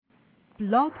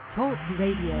Blog Talk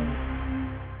Radio.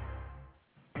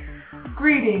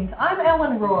 Greetings, I'm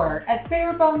Ellen Rohr. At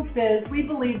Bare Bones Biz, we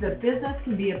believe that business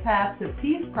can be a path to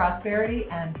peace, prosperity,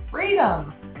 and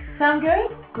freedom. Sound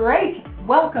good? Great!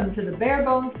 Welcome to the Bare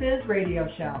Bones Biz radio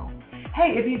show.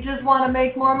 Hey, if you just want to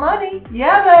make more money,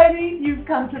 yeah baby, you've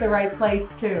come to the right place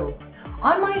too.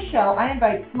 On my show, I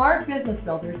invite smart business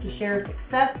builders to share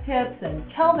success tips and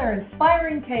tell their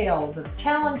inspiring tales of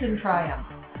challenge and triumph.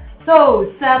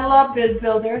 So, saddle up, Biz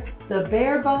Builders. The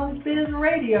Bare Bones Biz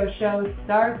radio show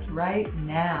starts right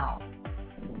now.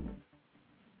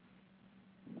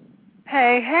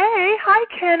 Hey, hi,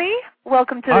 Kenny.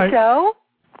 Welcome to the show.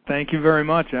 Thank you very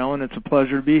much, Ellen. It's a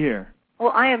pleasure to be here.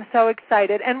 Well, I am so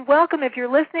excited. And welcome if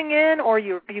you're listening in or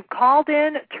you've called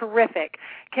in. Terrific.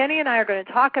 Kenny and I are going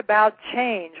to talk about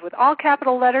change with all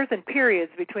capital letters and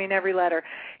periods between every letter.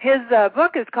 His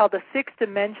book is called The 6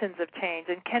 Dimensions of Change,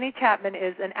 and Kenny Chapman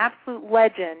is an absolute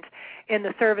legend in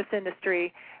the service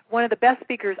industry, one of the best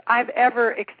speakers I've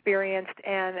ever experienced,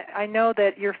 and I know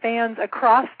that your fans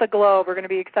across the globe are going to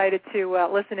be excited to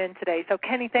listen in today. So,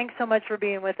 Kenny, thanks so much for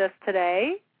being with us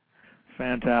today.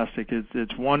 Fantastic.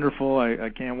 It's wonderful. I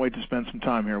can't wait to spend some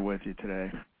time here with you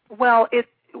today. Well,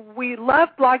 we love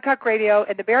Blog Talk Radio,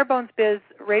 and the Bare Bones Biz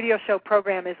radio show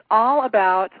program is all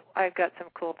about, I've got some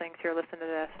cool things here. Listen to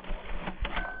this.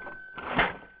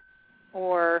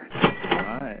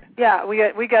 Right. Yeah,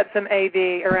 we got some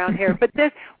AV around here. But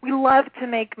we love to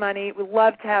make money. We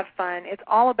love to have fun. It's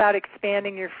all about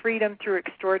expanding your freedom through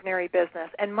extraordinary business.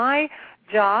 And my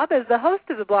job as the host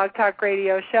of the Blog Talk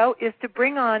Radio show is to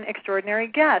bring on extraordinary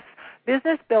guests,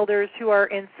 business builders who are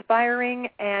inspiring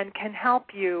and can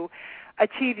help you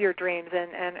achieve your dreams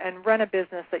and run a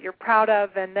business that you're proud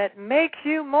of and that makes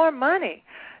you more money.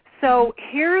 So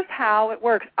here's how it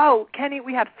works. Oh, Kenny,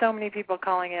 we have so many people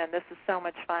calling in. This is so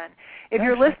much fun. If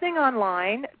you're listening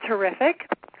online, terrific.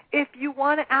 If you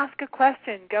want to ask a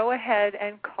question, go ahead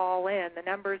and call in. The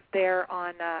number's there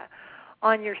on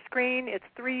your screen. It's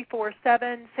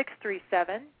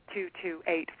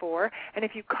 347-637-2284. And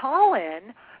if you call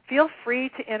in, feel free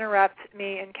to interrupt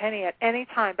me and Kenny at any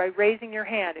time by raising your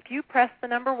hand. If you press the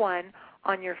number 1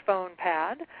 on your phone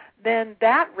pad, then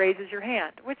that raises your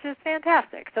hand, which is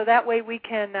fantastic. So that way we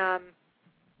can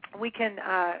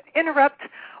interrupt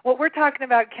what we're talking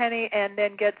about, Kenny, and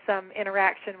then get some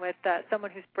interaction with someone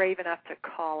who's brave enough to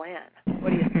call in. What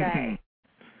do you say?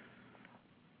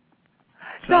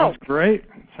 Sounds great.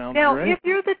 Now, if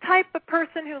you're the type of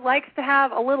person who likes to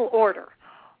have a little order,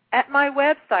 at my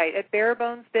website at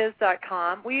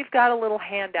barebonesbiz.com, we've got a little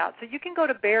handout. So you can go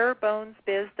to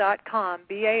barebonesbiz.com,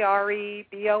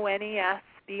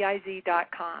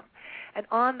 barebonesbiz.com. And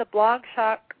on the Blog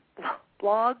Talk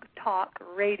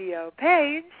Radio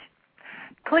page,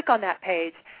 click on that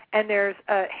page, and there's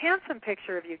a handsome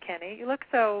picture of you, Kenny. You look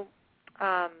so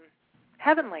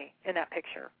heavenly in that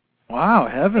picture. Wow,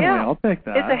 heavenly. Yeah. I'll take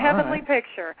that. It's a heavenly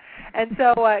picture. And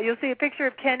so you'll see a picture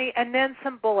of Kenny and then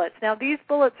some bullets. Now, these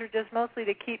bullets are just mostly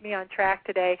to keep me on track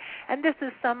today, and this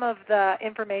is some of the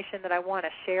information that I want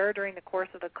to share during the course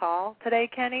of the call today,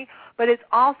 Kenny, but it's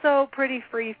also pretty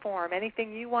free form.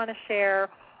 Anything you want to share,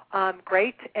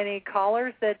 great. Any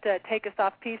callers that take us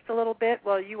off piste a little bit,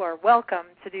 well, you are welcome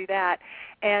to do that.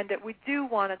 And we do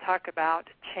want to talk about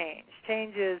change.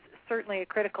 Change is certainly a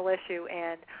critical issue,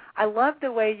 and I love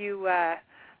the way you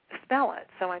spell it,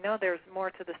 so I know there's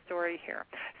more to the story here.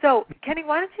 So, Kenny,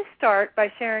 why don't you start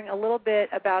by sharing a little bit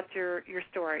about your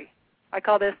story? I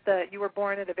call this you were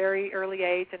born at a very early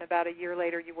age, and about a year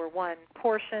later you were one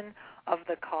portion of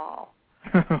the call.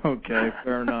 Okay,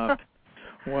 fair enough.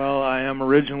 Well, I am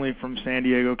originally from San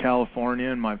Diego, California,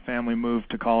 and my family moved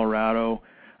to Colorado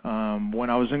when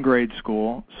I was in grade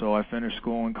school. So I finished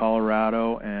school in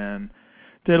Colorado and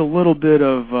did a little bit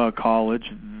of college,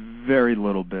 very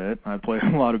little bit. I played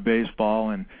a lot of baseball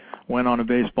and went on a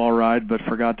baseball ride but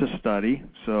forgot to study.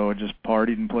 So I just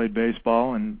partied and played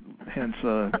baseball, and hence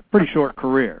a pretty short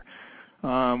career.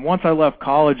 Once I left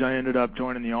college, I ended up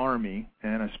joining the Army,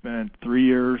 and I spent 3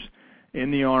 years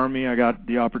in the Army. I got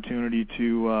the opportunity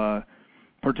to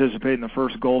participate in the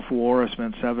first Gulf War. I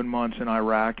spent 7 months in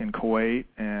Iraq and Kuwait,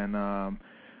 and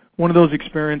one of those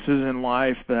experiences in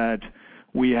life that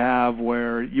we have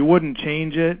where you wouldn't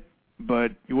change it,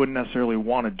 but you wouldn't necessarily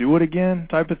want to do it again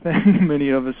type of thing. Many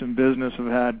of us in business have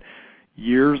had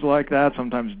years like that,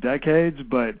 sometimes decades,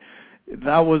 but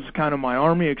that was kind of my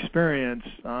Army experience.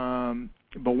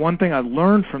 But one thing I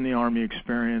learned from the Army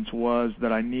experience was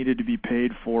that I needed to be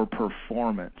paid for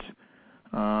performance.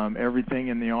 Everything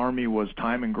in the Army was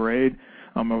time and grade.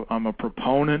 I'm a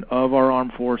proponent of our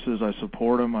armed forces. I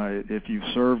support them. If you've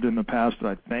served in the past,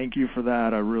 I thank you for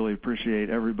that. I really appreciate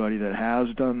everybody that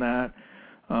has done that.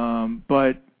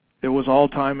 But it was all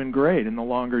time and grade, and the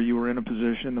longer you were in a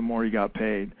position, the more you got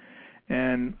paid.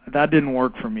 And that didn't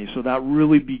work for me, so that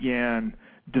really began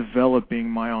developing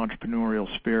my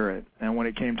entrepreneurial spirit. And when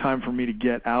it came time for me to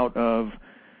get out of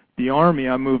the Army,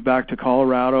 I moved back to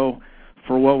Colorado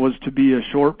for what was to be a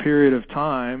short period of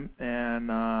time,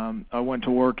 and I went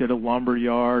to work at a lumber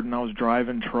yard, and I was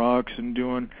driving trucks and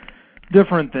doing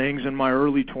different things in my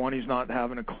early 20s, not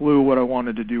having a clue what I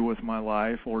wanted to do with my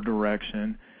life or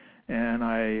direction. And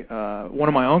one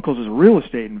of my uncles is a real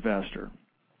estate investor,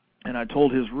 and I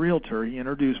told his realtor, he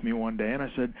introduced me one day, and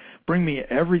I said, bring me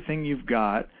everything you've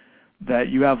got that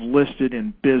you have listed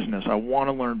in business. I want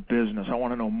to learn business. I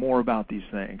want to know more about these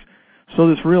things. So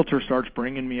this realtor starts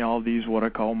bringing me all these what I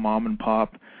call mom and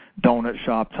pop donut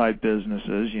shop type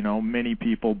businesses. You know, many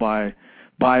people buy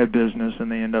a business and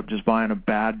they end up just buying a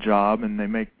bad job, and they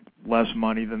make less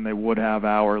money than they would have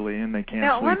hourly, and they can't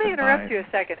Now, sleep let me at interrupt night. you a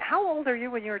second. How old are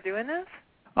you when you were doing this?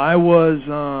 I was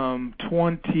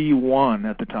 21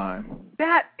 at the time.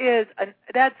 That's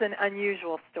an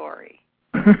unusual story.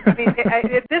 I mean,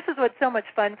 this is what's so much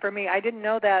fun for me. I didn't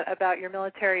know that about your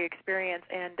military experience,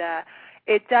 and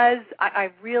it does.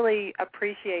 I really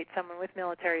appreciate someone with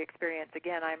military experience.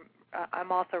 Again,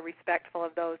 I'm also respectful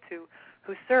of those who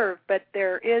serve, but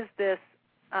there is this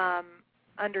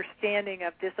understanding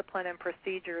of discipline and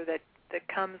procedure that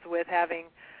comes with having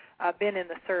been in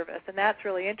the service, and that's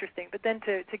really interesting. But then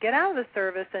to get out of the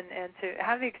service and to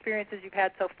have the experiences you've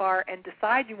had so far and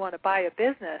decide you want to buy a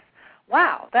business,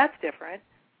 wow, that's different.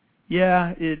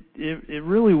 Yeah, it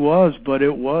really was, but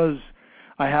it was.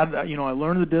 I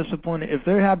learned the discipline. If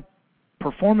they had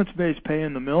performance-based pay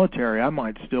in the military, I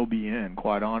might still be in,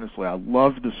 quite honestly. I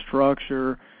loved the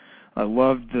structure. I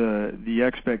loved the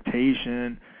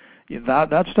expectation.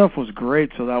 That stuff was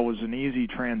great, so that was an easy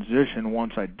transition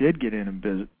once I did get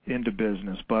into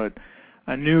business. But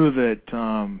I knew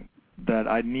that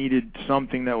I needed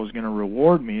something that was going to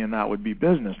reward me, and that would be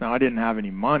business. Now, I didn't have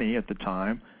any money at the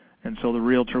time, and so the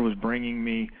realtor was bringing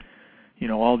me,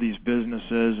 all these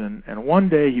businesses. And one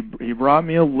day he brought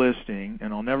me a listing,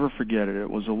 and I'll never forget it. It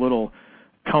was a little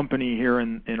company here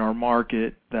in our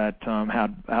market that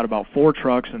had about 4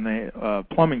 trucks, and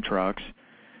plumbing trucks,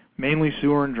 mainly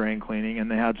sewer and drain cleaning, and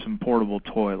they had some portable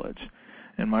toilets.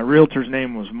 And my realtor's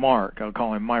name was Mark. I'll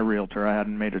call him my realtor. I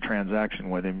hadn't made a transaction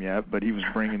with him yet, but he was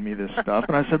bringing me this stuff.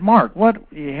 And I said, Mark, what?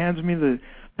 He hands me the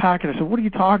packet. I said, what are you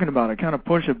talking about? I kind of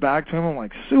push it back to him. I'm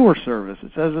like, sewer service.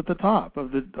 It says at the top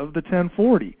of the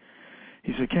 1040.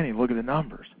 He said, Kenny, look at the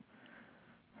numbers.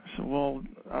 I said, well,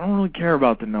 I don't really care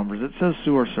about the numbers. It says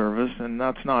sewer service, and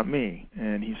that's not me.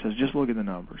 And he says, just look at the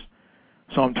numbers.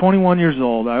 So I'm 21 years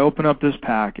old. I open up this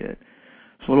packet.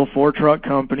 This little 4-truck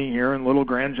company here in Little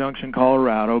Grand Junction,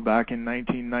 Colorado, back in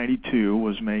 1992,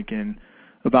 was making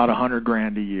about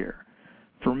 $100,000 a year.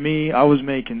 For me, I was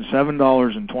making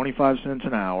 $7.25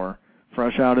 an hour,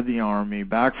 fresh out of the Army,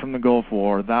 back from the Gulf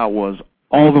War. That was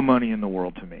all the money in the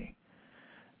world to me.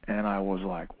 And I was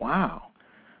like, wow.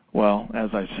 Well,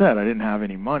 as I said, I didn't have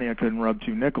any money. I couldn't rub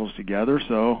 2 nickels together.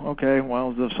 So, okay,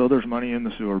 well, so there's money in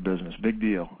the sewer business. Big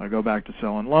deal. I go back to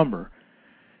selling lumber.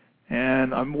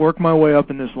 And I worked my way up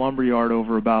in this lumber yard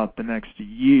over about the next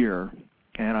year,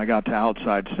 and I got to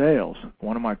outside sales.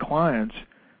 One of my clients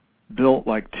built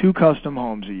like 2 custom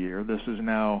homes a year. This is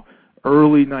now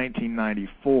early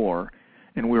 1994,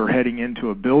 and we were heading into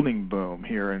a building boom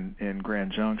here in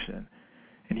Grand Junction.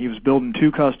 And he was building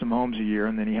 2 custom homes a year,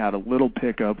 and then he had a little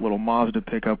Mazda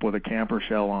pickup with a camper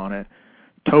shell on it.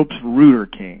 Tope's Rooter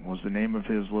King was the name of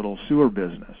his little sewer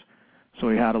business. So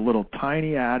he had a little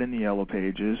tiny ad in the Yellow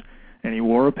Pages, and he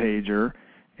wore a pager,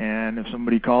 and if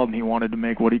somebody called and he wanted to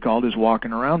make what he called his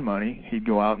walking around money, he'd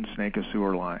go out and snake a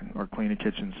sewer line or clean a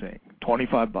kitchen sink.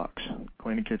 $25.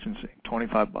 Clean a kitchen sink.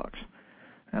 $25.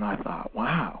 And I thought,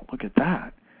 wow, look at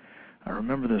that. I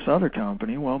remember this other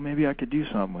company. Well, maybe I could do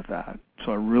something with that.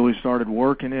 So I really started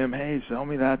working him. Hey, sell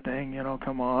me that thing,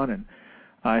 come on. And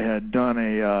I had done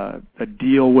a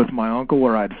deal with my uncle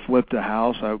where I'd flipped a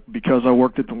house. Because I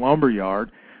worked at the lumber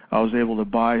yard, I was able to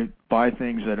buy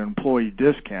things at employee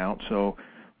discount. So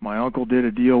my uncle did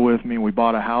a deal with me. We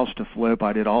bought a house to flip.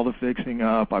 I did all the fixing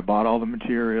up. I bought all the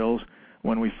materials.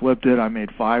 When we flipped it, I made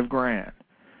 $5,000.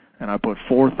 And I put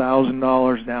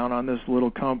 $4,000 down on this little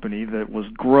company that was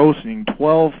grossing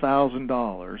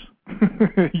 $12,000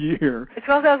 a year.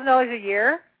 $12,000 a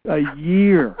year? A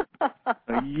year.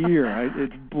 A year.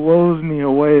 It blows me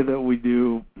away that we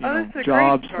do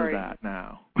jobs for that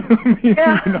now.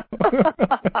 Yeah.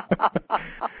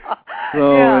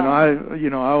 So, Yeah. and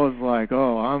I was like,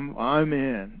 oh, I'm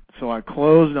in. So I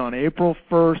closed on April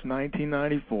 1st,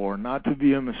 1994. Not to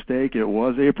be a mistake, it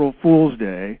was April Fool's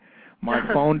Day. My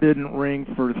phone didn't ring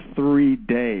for 3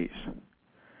 days.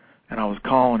 And I was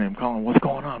calling him, what's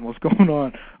going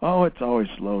on? Oh, it's always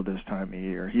slow this time of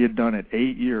year. He had done it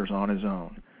 8 years on his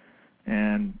own.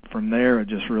 And from there, it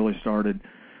just really started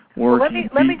working.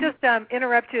 Well, let me just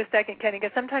interrupt you a second, Kenny,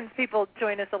 because sometimes people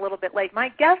join us a little bit late. My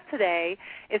guest today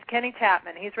is Kenny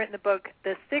Chapman. He's written the book,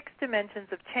 The 6 Dimensions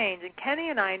of Change. And Kenny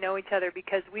and I know each other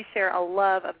because we share a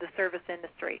love of the service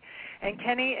industry. And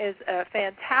Kenny is a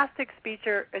fantastic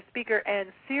speaker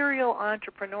and serial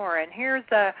entrepreneur. And here's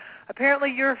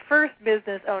apparently your first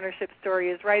business ownership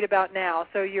story is right about now.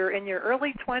 So you're in your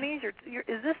early 20s.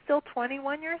 Is this still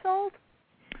 21 years old?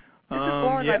 This is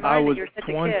blowing my mind that you're such a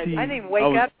kid. I didn't even wake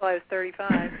up until I was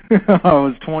 35. I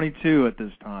was 22 at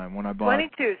this time when I bought.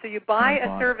 22. So you buy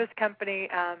a service company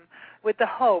with the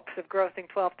hopes of grossing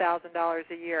 $12,000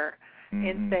 a year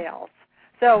in sales.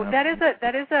 So that is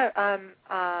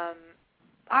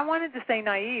I wanted to say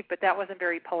naive, but that wasn't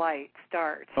very polite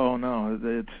start. Oh no,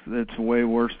 it's way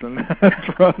worse than that.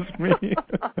 Trust me.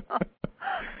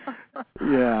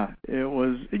 Yeah, it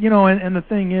was. And the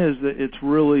thing is that it's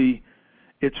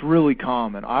really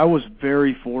common. I was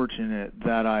very fortunate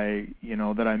that I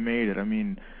made it. I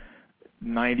mean,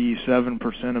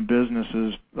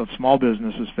 97% of small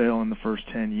businesses fail in the first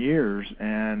 10 years,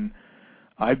 and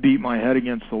I beat my head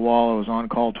against the wall. I was on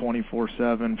call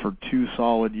 24/7 for 2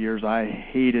 solid years. I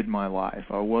hated my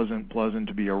life. I wasn't pleasant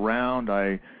to be around.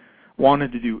 I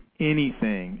wanted to do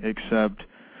anything except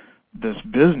this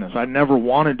business. I never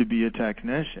wanted to be a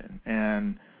technician,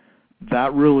 and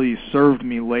that really served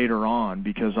me later on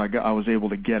because I was able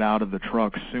to get out of the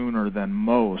truck sooner than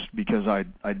most because I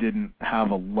didn't have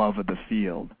a love of the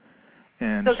field.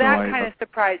 And so that kind of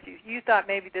surprised you. You thought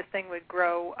maybe this thing would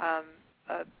grow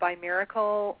by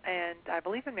miracle, and I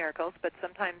believe in miracles, but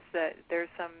sometimes there's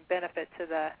some benefit to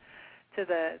the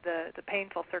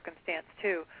painful circumstance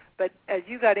too. But as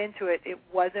you got into it, it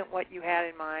wasn't what you had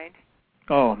in mind.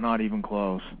 Oh, not even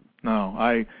close. No,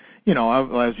 as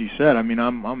you said, I mean,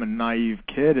 I'm a naive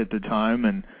kid at the time,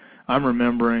 and I'm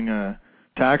remembering a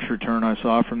tax return I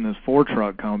saw from this Ford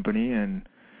truck company, and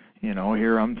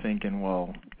here I'm thinking,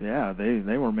 well, yeah,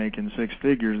 they were making 6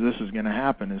 figures. This is going to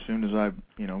happen as soon as I,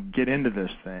 get into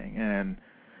this thing, and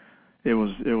it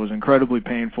was incredibly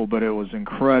painful, but it was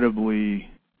incredibly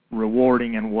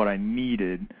rewarding and what I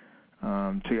needed.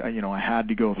 I had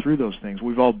to go through those things.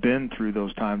 We've all been through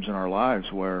those times in our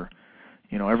lives where,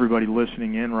 everybody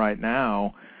listening in right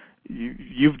now,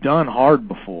 you've done hard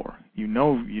before.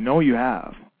 You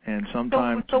have. And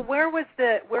sometimes. So where was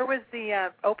the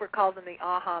Oprah calls them the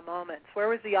aha moments? Where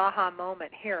was the aha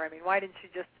moment here? I mean, why didn't you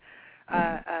just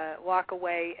walk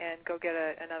away and go get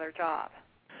another job?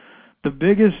 The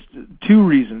biggest 2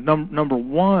 reasons. Number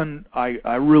one,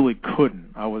 I really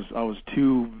couldn't. I was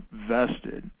too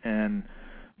vested, and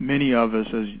many of us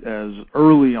as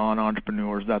early on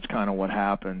entrepreneurs, that's kind of what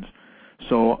happens.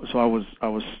 So I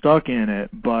was stuck in it,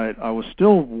 but I was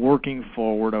still working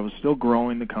forward. I was still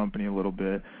growing the company a little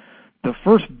bit. The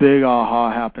first big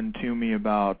aha happened to me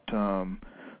about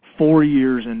 4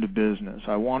 years into business.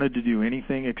 I wanted to do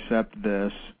anything except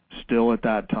this still at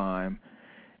that time,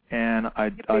 and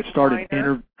I started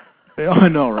I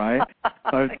know, right?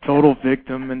 Total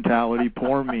victim mentality.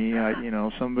 Poor me.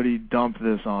 Somebody dumped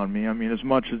this on me. I mean, as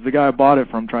much as the guy I bought it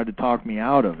from tried to talk me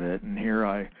out of it, and here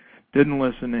I didn't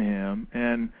listen to him,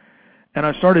 and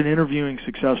I started interviewing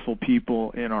successful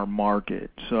people in our market.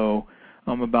 So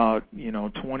I'm about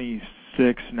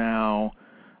 26 now,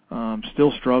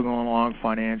 still struggling along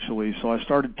financially. So I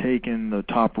started taking the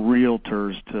top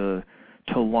realtors to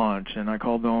lunch, and I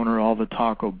called the owner of all the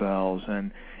Taco Bells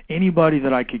and anybody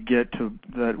that I could get to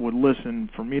that would listen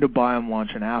for me to buy them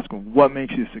lunch and ask them, what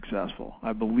makes you successful?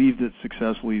 I believe that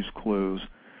success leaves clues,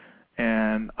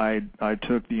 and I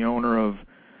took the owner of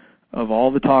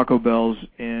all the Taco Bells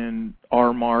in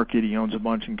our market. He owns a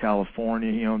bunch in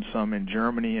California. He owns some in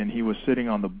Germany, and he was sitting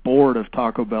on the board of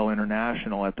Taco Bell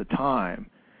International at the time.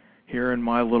 Here in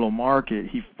my little market,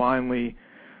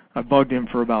 I bugged him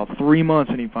for about 3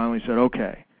 months, and he finally said,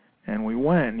 okay. And we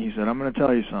went, and he said, I'm going to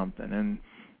tell you something. And,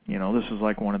 this is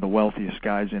like one of the wealthiest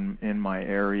guys in my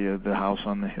area, the house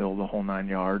on the hill, the whole 9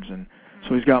 yards. And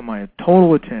so he's got my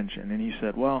total attention. And he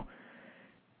said, well,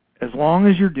 as long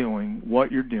as you're doing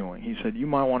what you're doing, he said, you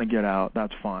might want to get out.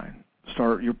 That's fine.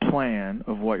 Start your plan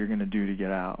of what you're going to do to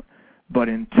get out. But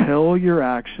until you're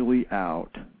actually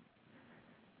out,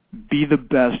 be the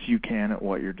best you can at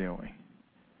what you're doing.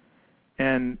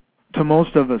 And to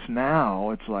most of us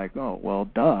now, it's like, oh, well,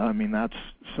 duh. I mean, that's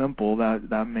simple.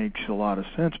 That makes a lot of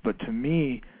sense. But to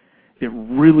me, it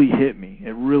really hit me.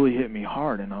 It really hit me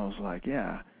hard. And I was like,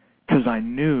 yeah, because I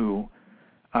knew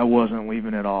I wasn't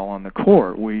leaving it all on the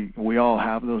court. We all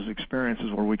have those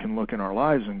experiences where we can look in our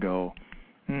lives and go,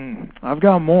 I've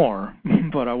got more,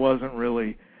 but I wasn't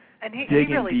really digging deep enough. And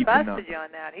he really busted you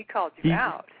on that. He called you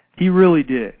out. He really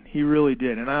did. He really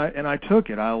did. And I took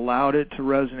it. I allowed it to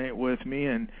resonate with me,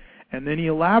 and then he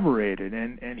elaborated,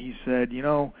 and he said,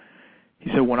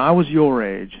 when I was your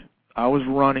age, I was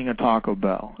running a Taco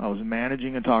Bell. I was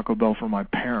managing a Taco Bell for my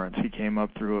parents. He came up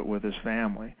through it with his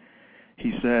family.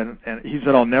 He said,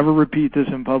 I'll never repeat this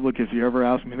in public if you ever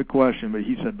ask me the question, but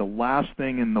he said the last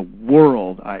thing in the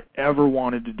world I ever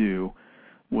wanted to do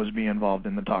was be involved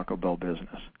in the Taco Bell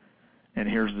business. And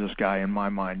here's this guy in my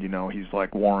mind, he's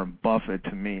like Warren Buffett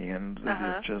to me, and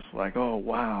it's just like, oh,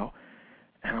 wow.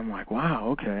 And I'm like, wow,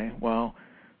 okay, well,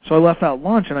 so I left that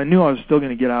lunch, and I knew I was still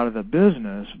going to get out of the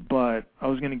business, but I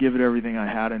was going to give it everything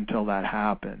I had until that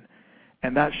happened.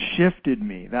 And that shifted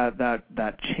me.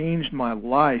 That changed my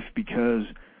life because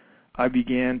I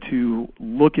began to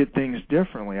look at things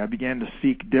differently. I began to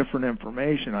seek different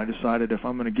information. I decided if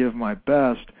I'm going to give my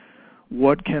best,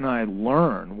 what can I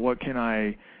learn? What can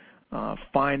I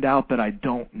find out that I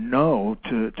don't know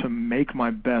to make my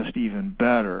best even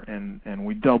better? And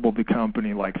we doubled the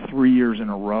company like 3 years in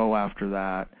a row after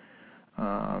that.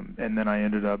 And then I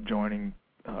ended up joining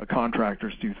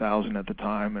Contractors 2000 at the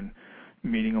time and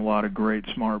meeting a lot of great,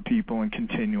 smart people and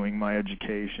continuing my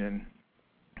education.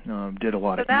 Did a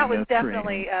lot of that was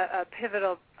definitely a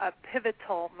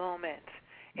pivotal moment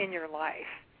in your life.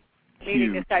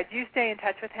 Meeting this guy. Do you stay in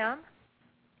touch with him?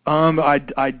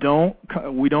 I don't.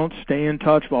 We don't stay in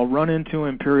touch, but I'll run into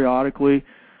him periodically.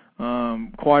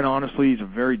 Quite honestly, he's a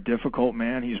very difficult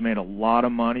man. He's made a lot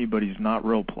of money, but he's not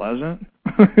real pleasant.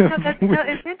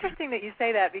 It's interesting that you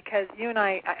say that because you and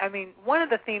I mean, one of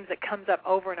the themes that comes up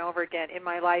over and over again in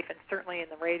my life and certainly in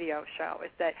the radio show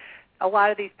is that a lot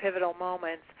of these pivotal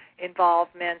moments involve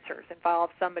mentors, involve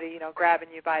somebody, grabbing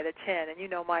you by the chin.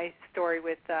 And my story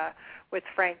with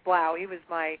Frank Blau. He was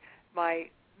my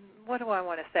what do I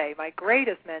want to say? My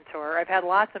greatest mentor. I've had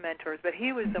lots of mentors, but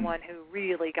he was the one who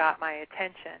really got my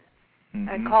attention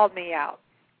and called me out,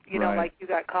 like you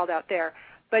got called out there.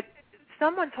 But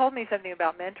someone told me something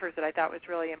about mentors that I thought was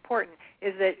really important,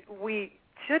 is that we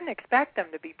shouldn't expect them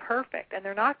to be perfect, and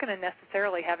they're not going to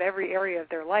necessarily have every area of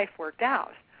their life worked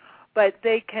out. But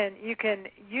you can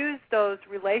use those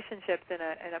relationships in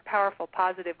a powerful,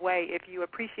 positive way if you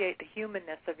appreciate the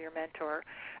humanness of your mentor,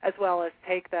 as well as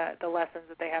take the lessons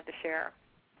that they have to share.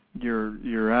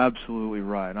 You're absolutely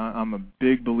right. I'm a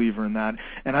big believer in that,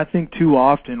 and I think too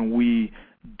often we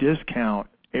discount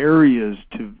areas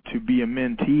to be a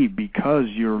mentee because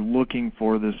you're looking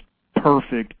for this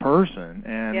perfect person,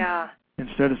 and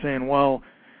instead of saying, well,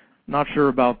 not sure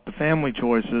about the family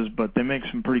choices, but they make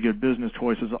some pretty good business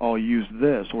choices, I'll use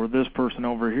this. Or this person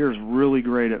over here is really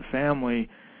great at family,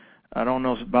 I don't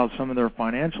know about some of their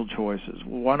financial choices.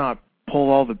 Well, why not pull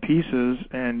all the pieces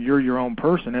and you're your own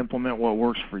person, implement what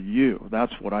works for you?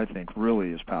 That's what I think really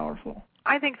is powerful.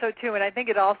 I think so, too, and I think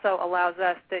it also allows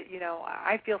us that,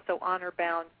 I feel so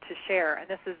honor-bound to share, and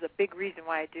this is a big reason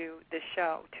why I do this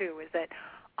show, too, is that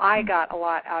I got a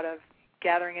lot out of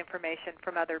gathering information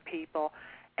from other people.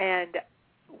 And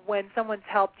when someone's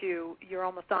helped you, you're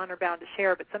almost honor-bound to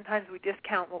share, but sometimes we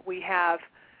discount what we have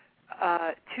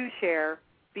to share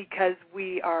because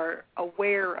we are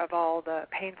aware of all the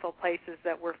painful places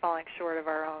that we're falling short of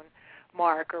our own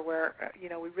mark, or where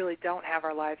we really don't have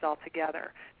our lives all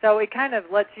together. So it kind of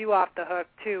lets you off the hook,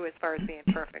 too, as far as being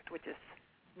perfect, which is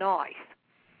nice.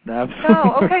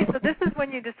 Absolutely. So this is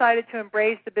when you decided to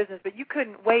embrace the business, but you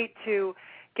couldn't wait to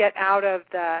get out of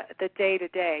the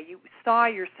day-to-day. You saw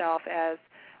yourself as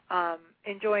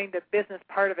enjoying the business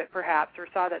part of it, perhaps, or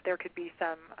saw that there could be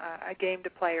some a game to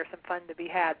play or some fun to be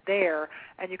had there,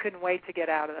 and you couldn't wait to get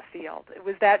out of the field.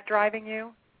 Was that driving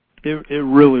you? It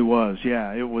really was,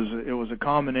 yeah. It was a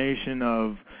combination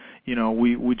of,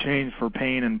 we changed for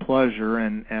pain and pleasure,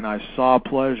 and I saw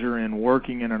pleasure in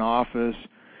working in an office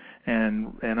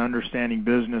and understanding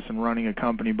business and running a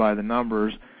company by the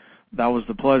numbers. That was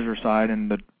the pleasure side, and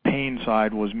the pain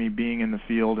side was me being in the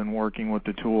field and working with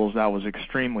the tools. That was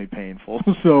extremely painful.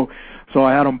 So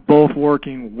I had them both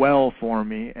working well for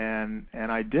me, and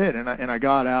I did, and I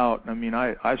got out. I mean,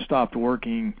 I stopped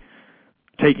working,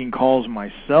 taking calls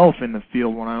myself in the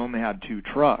field when I only had 2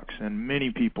 trucks, and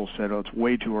many people said, oh, it's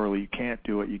way too early, you can't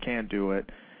do it.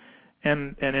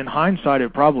 And in hindsight,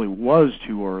 it probably was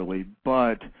too early,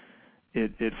 but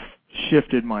it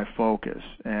shifted my focus,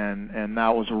 and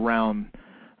that was around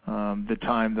the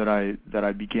time that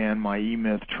I began my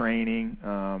E-Myth training.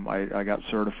 I got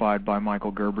certified by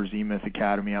Michael Gerber's E-Myth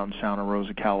Academy out in Santa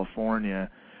Rosa, California.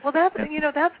 Well,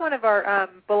 that's one of our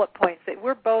bullet points, that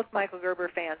we're both Michael Gerber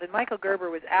fans, and Michael Gerber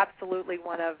was absolutely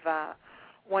one of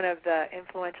the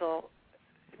influential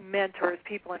mentors,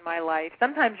 people in my life.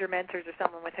 Sometimes your mentors are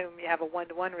someone with whom you have a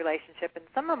one-to-one relationship, and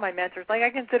some of my mentors, like I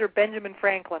consider Benjamin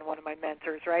Franklin one of my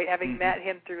mentors, right, having met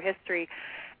him through history,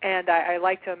 and I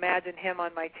like to imagine him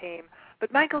on my team.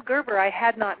 But Michael Gerber I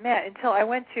had not met until I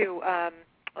went to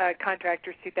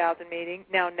Contractors 2000 meeting,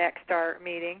 now Nexstar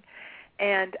meeting,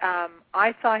 and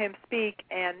I saw him speak,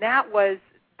 and that was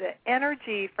the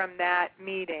energy from that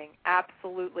meeting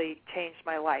absolutely changed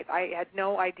my life. I had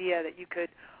no idea that you could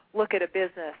look at a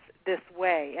business this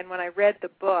way. And when I read the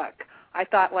book, I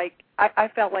thought I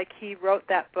felt like he wrote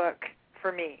that book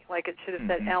for me. Like it should have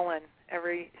said Ellen.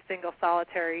 Every single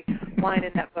solitary line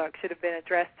in that book should have been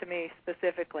addressed to me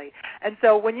specifically. And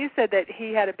so when you said that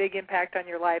he had a big impact on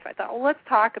your life, I thought, well, let's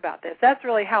talk about this. That's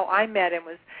really how I met him,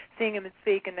 was seeing him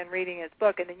speak and then reading his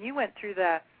book. And then you went through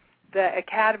the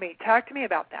academy. Talk to me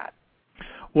about that.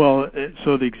 Well,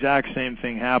 so the exact same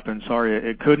thing happened. Sorry,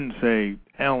 it couldn't say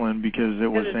Ellen because it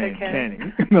was saying Kenny.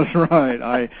 That's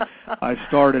right. I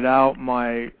started out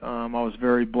I was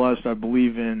very blessed. I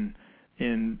believe in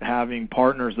having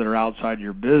partners that are outside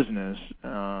your business,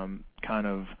 kind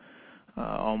of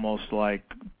almost like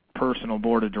personal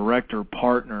board of director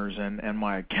partners, and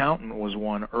my accountant was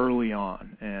one early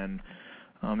on. And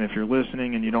if you're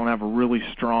listening and you don't have a really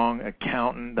strong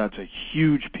accountant, that's a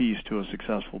huge piece to a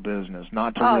successful business,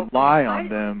 not to rely on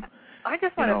them. I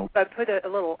just want to put a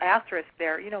little asterisk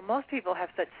there. Most people have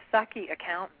such sucky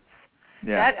accountants.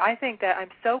 Yeah. I think that I'm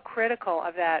so critical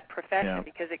of that profession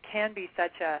because it can be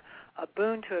such a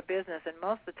boon to a business, and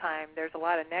most of the time there's a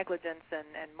lot of negligence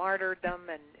and martyrdom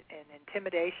and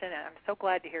intimidation, and I'm so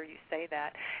glad to hear you say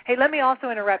that. Hey, let me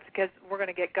also interrupt because we're going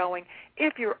to get going.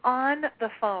 If you're on the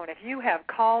phone, if you have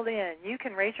called in, you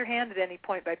can raise your hand at any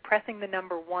point by pressing the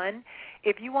number 1.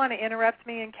 If you want to interrupt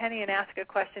me and Kenny and ask a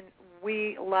question,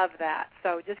 we love that.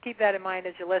 So just keep that in mind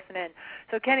as you listen in.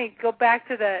 So, Kenny, go back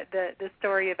to the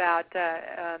story about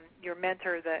your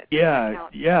mentor.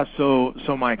 Yeah. So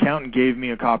my accountant gave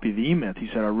me a copy of the E-Myth. He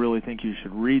said, I really think you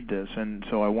should read this. And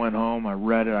so I went home, I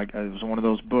read it. It was one of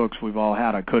those books we've all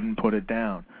had. I couldn't put it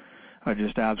down. I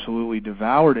just absolutely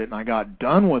devoured it, and I got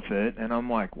done with it, and I'm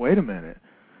like, wait a minute.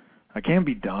 I can't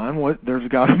be done. There's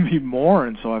got to be more.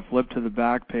 And so I flipped to the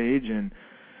back page and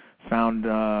found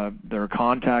their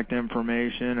contact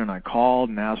information, and I called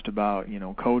and asked about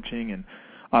coaching. And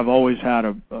I've always had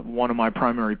one of my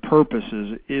primary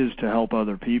purposes is to help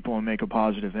other people and make a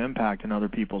positive impact in other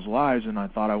people's lives, and I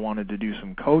thought I wanted to do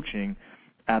some coaching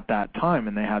at that time,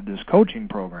 and they had this coaching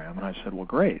program, and I said, well,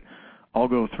 great, I'll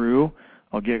go through,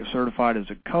 I'll get certified as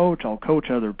a coach, I'll coach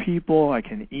other people, I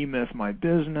can E-Myth my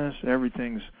business,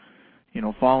 everything's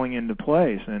falling into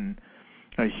place. And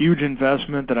a huge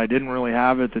investment that I didn't really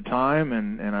have at the time,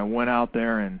 and I went out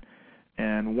there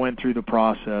and went through the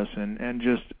process, and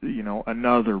just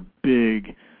another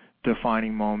big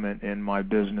defining moment in my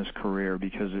business career,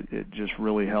 because it just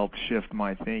really helped shift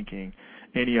my thinking.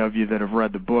 Any of you that have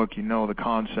read the book, the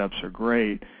concepts are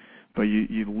great, but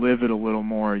you live it a little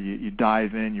more, you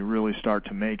dive in, you really start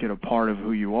to make it a part of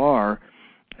who you are,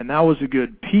 and that was a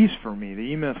good piece for me. The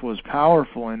E-Myth was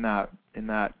powerful in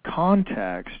that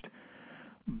context,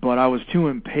 but I was too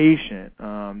impatient.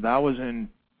 That was in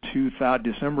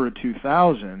December of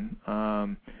 2000.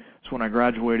 That's when I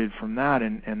graduated from that,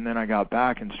 and then I got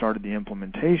back and started the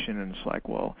implementation, and it's like,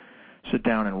 well, sit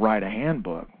down and write a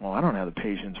handbook. Well, I don't have the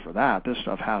patience for that. This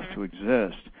stuff has to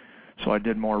exist. So I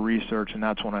did more research, and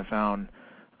that's when I found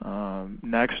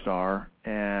Nexstar,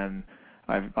 and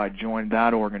I joined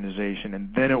that organization,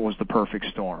 and then it was the perfect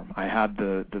storm. I had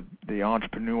the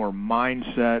entrepreneur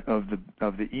mindset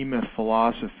of the E-Myth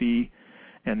philosophy,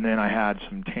 and then I had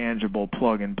some tangible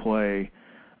plug-and-play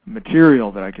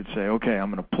material that I could say, okay,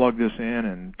 I'm going to plug this in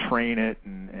and train it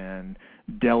and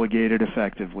delegate it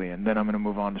effectively, and then I'm going to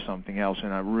move on to something else.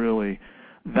 And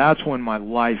that's when my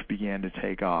life began to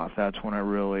take off. That's when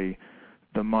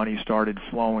the money started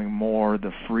flowing more,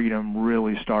 the freedom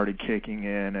really started kicking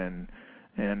in,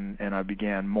 and I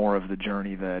began more of the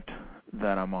journey that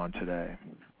I'm on today.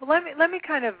 Well, let me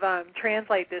kind of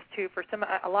translate this too. For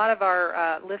a lot of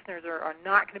our listeners are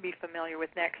not going to be familiar with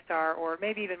Nexstar, or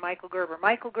maybe even Michael Gerber.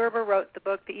 Michael Gerber wrote the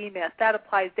book The E-Myth. That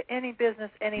applies to any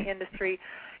business, any industry.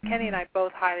 Kenny and I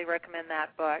both highly recommend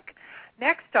that book.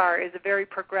 Nexstar is a very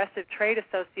progressive trade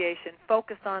association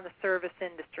focused on the service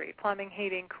industry: plumbing,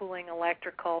 heating, cooling,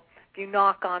 electrical. If you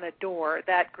knock on a door,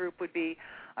 that group would be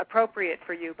appropriate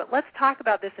for you. But let's talk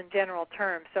about this in general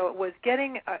terms. So it was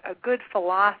getting a good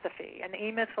philosophy, and the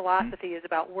E-Myth philosophy is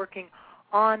about working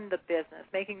on the business,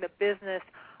 making the business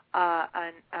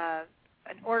an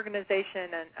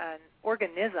organization, an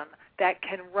organism that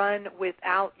can run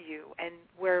without you, and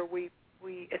where we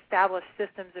establish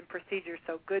systems and procedures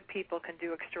so good people can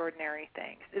do extraordinary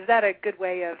things. Is that a good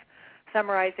way of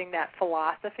summarizing that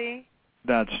philosophy?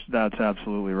 That's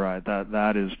absolutely right.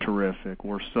 That is terrific.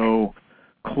 We're so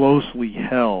closely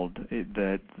held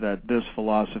that this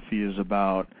philosophy is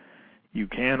about, you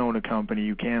can own a company,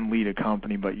 you can lead a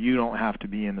company, but you don't have to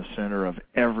be in the center of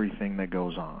everything that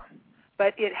goes on.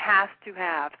 But it has to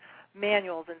have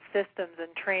manuals and systems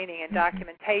and training and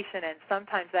documentation, and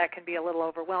sometimes that can be a little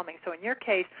overwhelming. So in your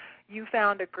case, you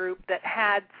found a group that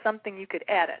had something you could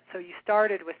edit. So you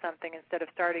started with something instead of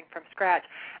starting from scratch.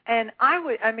 And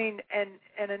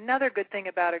and another good thing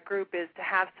about a group is to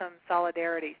have some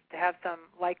solidarity, to have some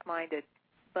like-minded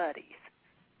buddies.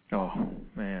 Oh,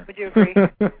 man. Would you agree?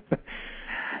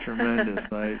 Tremendous.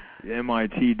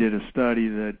 MIT did a study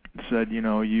that said,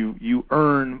 you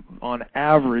earn, on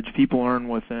average, people earn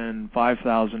within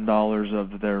 $5,000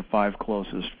 of their 5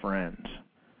 closest friends.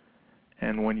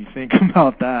 And when you think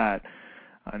about that,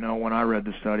 I know when I read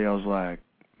the study, I was like,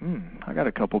 I got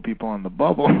a couple people on the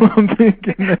bubble. I'm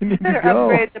thinking they need to go.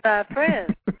 Upgrade to my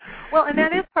friends. Well, and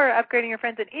that is part of upgrading your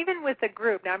friends. And even with a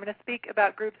group, now I'm going to speak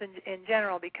about groups in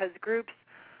general, because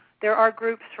there are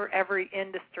groups for every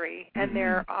industry, and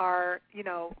there are,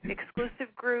 exclusive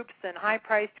groups and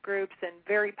high-priced groups and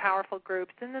very powerful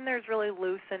groups, and then there's really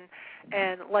loose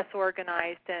and less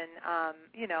organized and,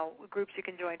 groups you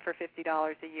can join for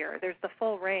 $50 a year. There's the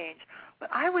full range. But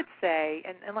I would say,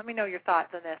 and let me know your thoughts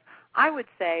on this, I would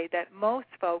say that most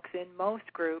folks in most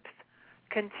groups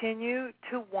continue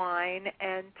to whine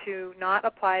and to not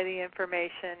apply the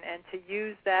information and to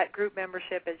use that group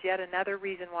membership as yet another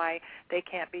reason why they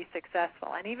can't be successful.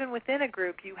 And even within a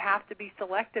group, you have to be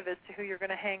selective as to who you're going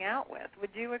to hang out with.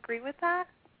 Would you agree with that?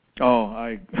 Oh,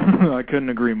 I couldn't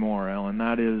agree more, Ellen.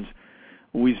 That is,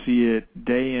 we see it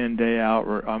day in, day out.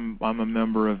 I'm a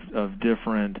member of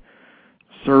different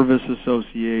service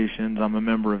associations. I'm a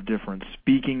member of different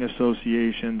speaking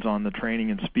associations on the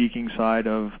training and speaking side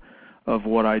of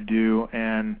what I do,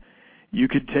 and you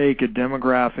could take a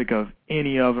demographic of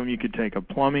any of them. You could take a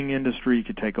plumbing industry, you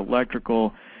could take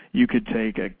electrical, you could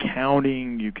take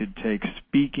accounting, you could take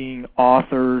speaking,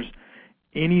 authors,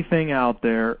 anything out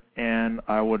there, and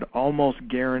I would almost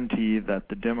guarantee that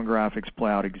the demographics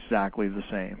play out exactly the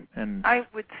same. And I'm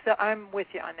with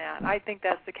you on that. I think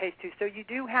that's the case too. So you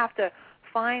do have to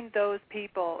find those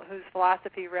people whose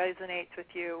philosophy resonates with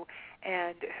you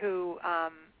and who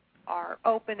are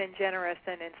open and generous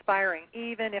and inspiring,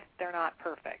 even if they're not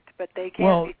perfect. But they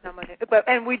can be someone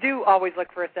and we do always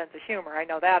look for a sense of humor. I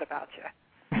know that about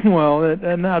you. Well,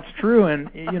 and that's true. And,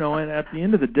 and at the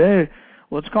end of the day,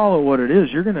 let's call it what it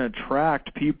is. You're going to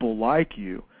attract people like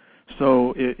you.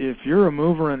 So if you're a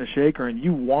mover and a shaker and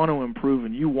you want to improve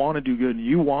and you want to do good and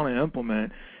you want to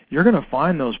implement, you're going to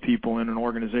find those people in an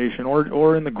organization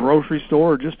or in the grocery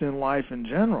store or just in life in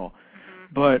general.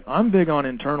 But I'm big on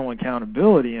internal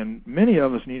accountability, and many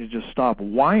of us need to just stop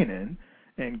whining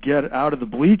and get out of the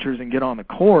bleachers and get on the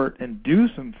court and do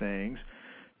some things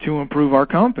to improve our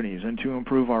companies and to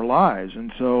improve our lives.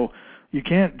 And so you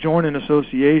can't join an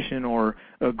association or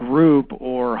a group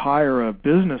or hire a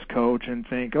business coach and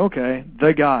think, okay,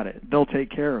 they got it. They'll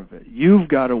take care of it. You've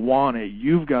got to want it.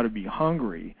 You've got to be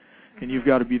hungry, and you've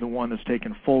got to be the one that's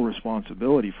taking full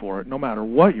responsibility for it, no matter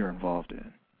what you're involved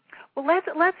in. Well,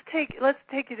 let's take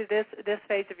you to this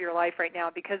phase of your life right now,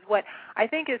 because what I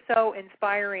think is so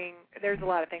inspiring, there's a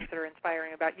lot of things that are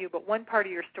inspiring about you, but one part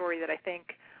of your story that I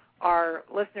think our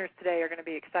listeners today are going to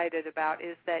be excited about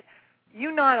is that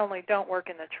you not only don't work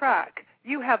in the truck,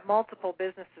 you have multiple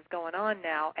businesses going on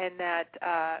now, and that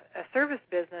a service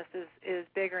business is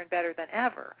bigger and better than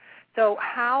ever. So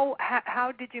how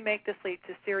did you make this leap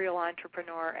to serial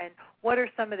entrepreneur, and what are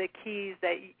some of the keys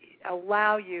that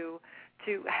allow you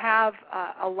to have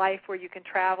a life where you can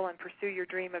travel and pursue your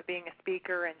dream of being a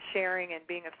speaker and sharing and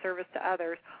being of service to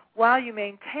others while you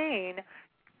maintain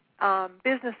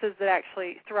businesses that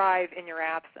actually thrive in your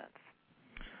absence?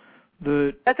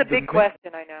 That's a big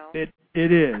question, I know.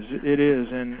 It is,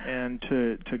 and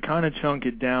to kind of chunk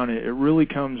it down, it really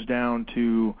comes down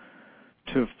to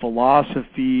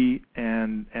philosophy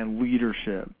and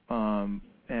leadership,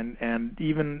 and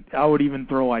even I would even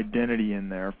throw identity in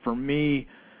there. For me,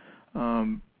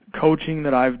 coaching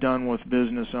that I've done with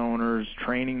business owners,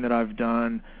 training that I've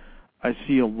done, I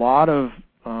see a lot of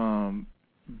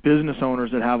business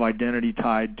owners that have identity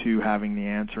tied to having the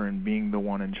answer and being the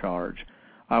one in charge.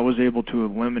 I was able to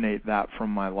eliminate that from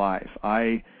my life.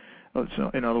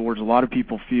 So in other words, a lot of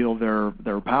people feel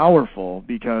they're powerful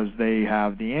because they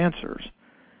have the answers.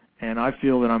 And I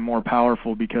feel that I'm more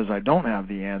powerful because I don't have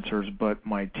the answers, but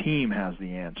my team has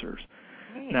the answers.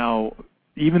 Now,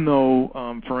 even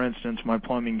though, for instance, my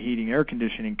plumbing, heating, air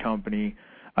conditioning company,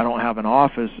 I don't have an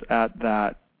office at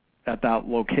that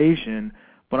location,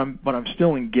 but I'm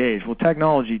still engaged. Well,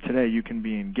 technology today, you can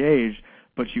be engaged,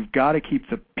 but you've got to keep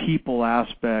the people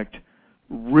aspect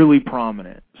really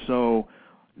prominent. So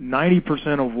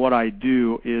 90% of what I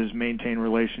do is maintain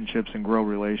relationships and grow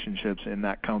relationships in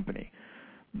that company.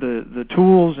 The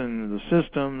tools and the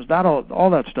systems, all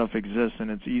that stuff exists and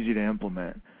it's easy to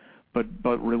implement. But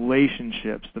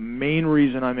relationships, the main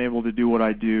reason I'm able to do what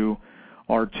I do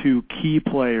are two key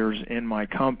players in my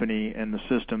company and the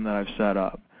system that I've set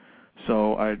up.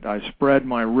 So I spread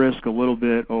my risk a little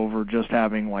bit over just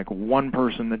having like one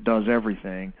person that does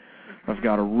everything. I've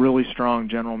got a really strong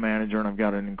general manager and I've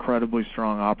got an incredibly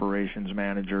strong operations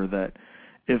manager that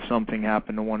if something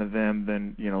happened to one of them,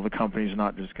 then the company's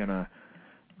not just going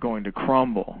to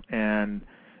crumble. And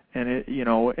it,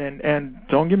 and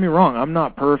don't get me wrong, I'm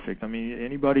not perfect. I mean,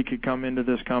 anybody could come into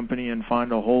this company and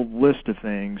find a whole list of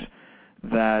things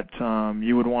that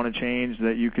you would want to change,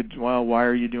 that you could, well, why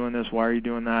are you doing this? Why are you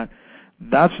doing that?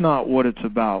 That's not what it's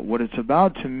about. What it's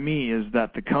about to me is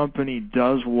that the company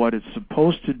does what it's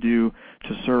supposed to do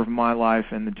to serve my life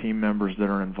and the team members that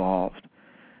are involved.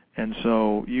 And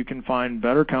so you can find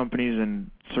better companies, and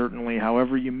certainly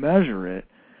however you measure it,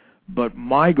 but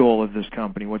my goal of this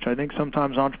company, which I think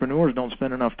sometimes entrepreneurs don't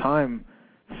spend enough time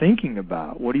thinking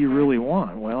about, what do you really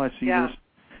want? Well, I see this,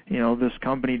 this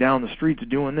company down the street's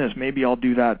doing this. Maybe I'll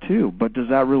do that too. But does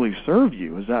that really serve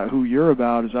you? Is that who you're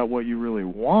about? Is that what you really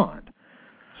want?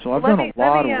 So I've done a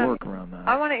lot of work around that.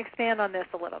 I want to expand on this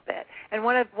a little bit. And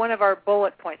one of our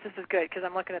bullet points, this is good because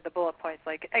I'm looking at the bullet points,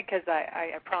 because I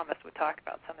promised we'd talk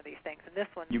about some of these things. And this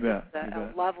one is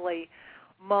a lovely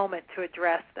moment to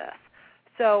address this.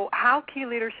 So how key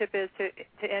leadership is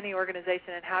to any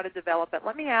organization and how to develop it.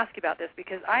 Let me ask you about this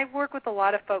because I work with a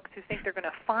lot of folks who think they're going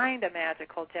to find a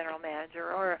magical general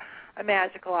manager or a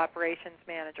magical operations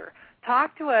manager.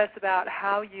 Talk to us about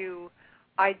how you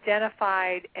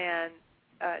identified and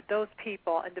those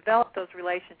people and developed those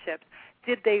relationships.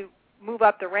 Did they move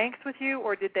up the ranks with you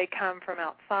or did they come from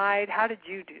outside? How did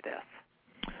you do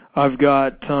this? I've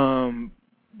got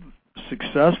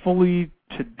successfully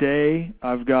today,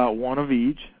 I've got one of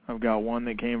each. I've got one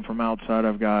that came from outside.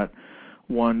 I've got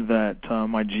one that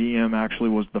my GM actually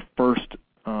was the first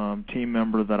team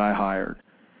member that I hired.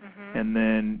 Mm-hmm. And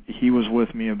then he was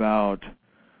with me about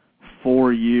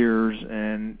 4 years,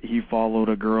 and he followed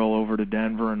a girl over to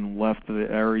Denver and left the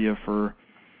area for,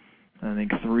 I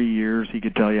think, 3 years. He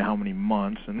could tell you how many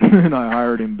months. And I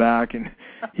hired him back, and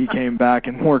he came back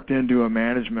and worked into a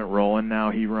management role, and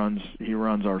now he runs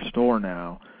our store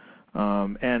now.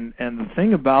 And the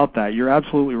thing about that, you're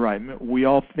absolutely right. We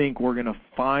all think we're going to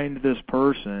find this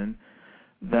person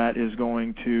that is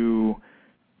going to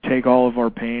take all of our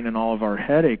pain and all of our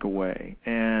headache away.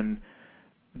 And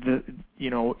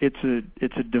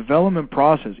it's a development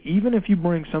process. Even if you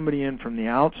bring somebody in from the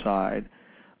outside,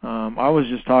 I was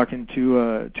just talking to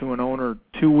an owner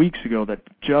 2 weeks ago that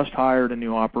just hired a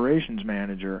new operations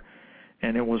manager,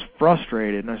 and it was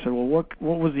frustrated. And I said, well, what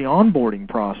was the onboarding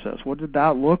process? What did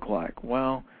that look like?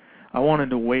 Well, I wanted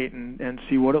to wait and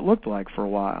see what it looked like for a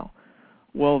while.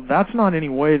 Well, that's not any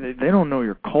way that they don't know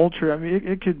your culture. I mean,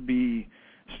 it could be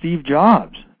Steve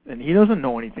Jobs, and he doesn't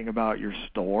know anything about your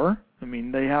store. I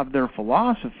mean, they have their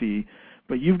philosophy,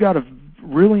 but you've got to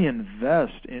really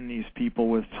invest in these people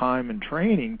with time and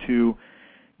training to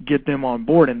get them on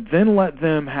board and then let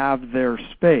them have their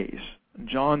space.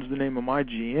 John's the name of my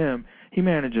GM. He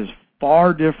manages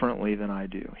far differently than I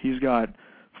do. He's got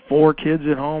 4 kids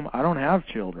at home. I don't have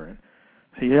children.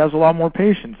 He has a lot more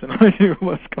patience than I do.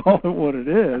 Let's call it what it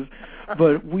is.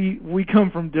 But we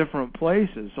come from different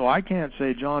places, so I can't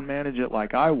say, John, manage it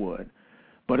like I would.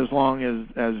 But as long as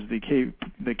the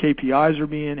KPIs are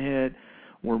being hit,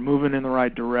 we're moving in the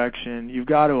right direction, you've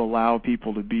got to allow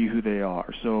people to be who they are.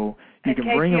 So you can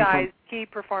bring them from key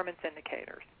performance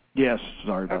indicators. Yes,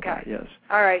 sorry about that, yes.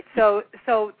 All right, so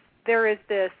there is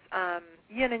this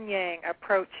yin and yang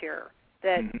approach here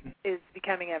that is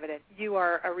becoming evident. You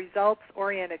are a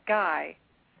results-oriented guy,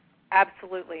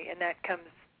 absolutely, and that comes,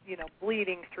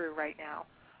 bleeding through right now.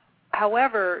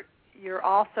 However, you're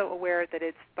also aware that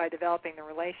it's by developing the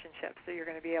relationship, so you're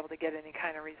going to be able to get any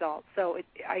kind of results. So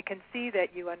I can see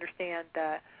that you understand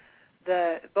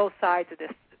the both sides of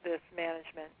this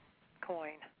management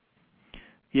coin.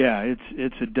 Yeah,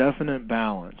 it's a definite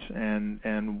balance, and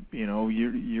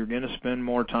you're going to spend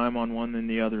more time on one than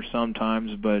the other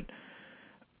sometimes, but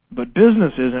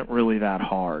business isn't really that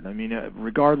hard. I mean,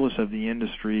 regardless of the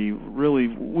industry, really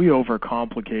we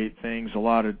overcomplicate things a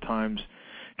lot of times.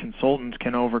 Consultants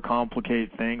can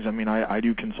overcomplicate things. I mean, I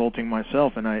do consulting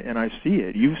myself, and I see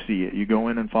it. You see it. You go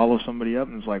in and follow somebody up,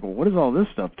 and it's like, well, what is all this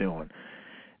stuff doing?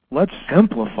 Let's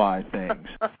simplify things.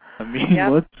 I mean,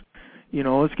 Yep.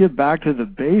 let's get back to the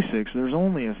basics. There's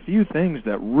only a few things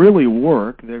that really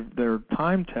work. They're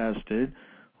time tested.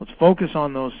 Let's focus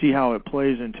on those, see how it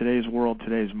plays in today's world,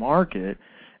 today's market,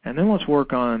 and then let's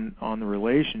work on the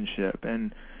relationship.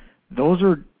 And those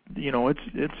are,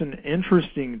 it's an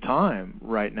interesting time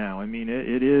right now. I mean,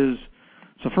 it's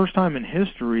the first time in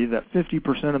history that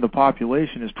 50% of the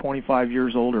population is 25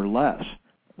 years old or less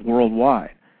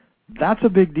worldwide. That's a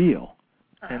big deal.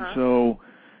 And so,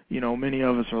 many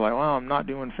of us are like, well, I'm not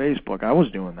doing Facebook. I was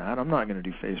doing that. I'm not going to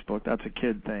do Facebook. That's a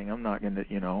kid thing. I'm not going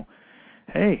to,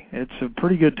 hey, it's a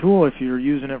pretty good tool if you're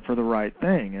using it for the right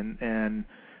thing. And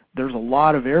there's a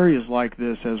lot of areas like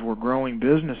this as we're growing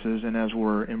businesses and as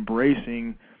we're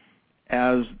embracing,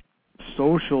 as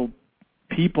social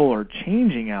people are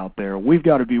changing out there, we've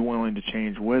got to be willing to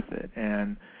change with it.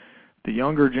 And the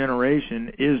younger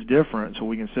generation is different, so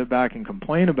we can sit back and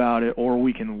complain about it, or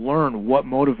we can learn what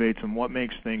motivates them, what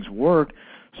makes things work,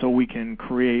 so we can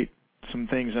create some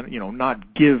things that,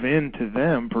 not give in to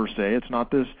them per se. It's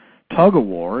not this tug of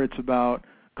war. It's about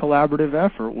collaborative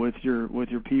effort with your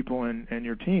people and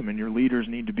your team, and your leaders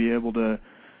need to be able to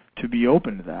be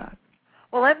open to that.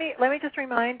 Well, let me just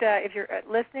remind, if you're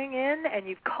listening in and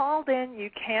you've called in, you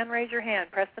can raise your hand.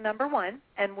 Press the number 1,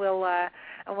 and we'll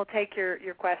take your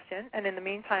question. And in the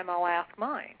meantime, I'll ask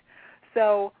mine.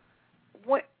 So,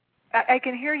 what I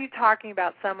can hear you talking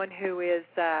about someone who is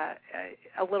a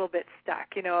little bit stuck.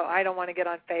 I don't want to get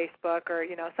on Facebook, or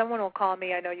someone will call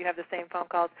me. I know you have the same phone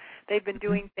calls. They've been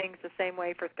doing things the same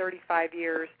way for 35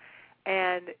 years,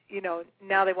 and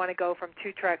now they want to go from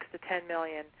 2 trucks to 10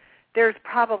 million. There's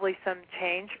probably some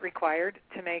change required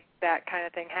to make that kind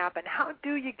of thing happen. How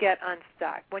do you get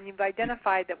unstuck? When you've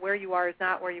identified that where you are is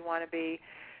not where you want to be,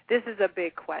 this is a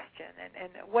big question. And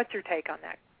what's your take on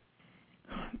that?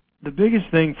 The biggest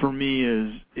thing for me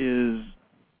is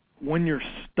when you're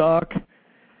stuck,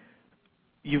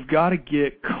 you've got to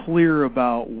get clear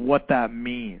about what that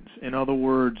means. In other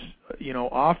words,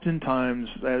 oftentimes,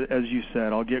 as you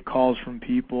said, I'll get calls from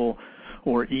people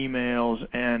or emails,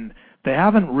 and they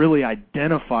haven't really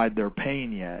identified their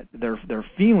pain yet. They're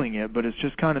feeling it, but it's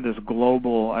just kind of this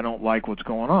global, I don't like what's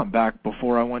going on. Back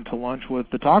before I went to lunch with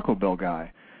the Taco Bell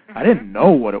guy, I didn't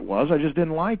know what it was. I just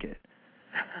didn't like it.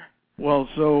 Well,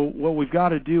 so what we've got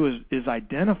to do is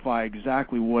identify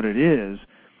exactly what it is,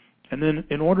 and then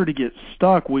in order to get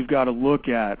stuck, we've got to look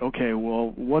at, okay,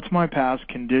 well, what's my past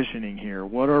conditioning here?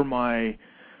 What are my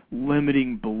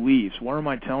limiting beliefs? What am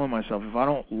I telling myself? If I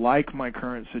don't like my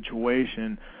current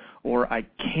situation, or I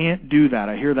can't do that.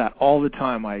 I hear that all the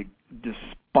time. I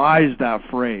despise that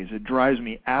phrase. It drives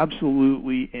me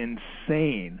absolutely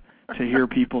insane to hear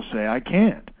people say, I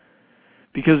can't.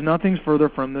 Because nothing's further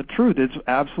from the truth. It's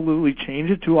absolutely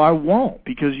change it to I won't.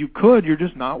 Because you could, you're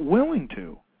just not willing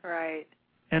to. Right.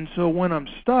 And so when I'm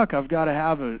stuck, I've got to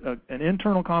have an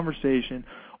internal conversation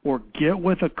or get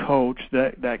with a coach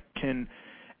that can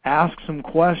ask some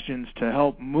questions to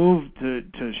help move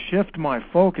to shift my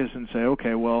focus and say,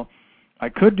 okay, well, I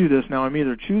could do this now. I'm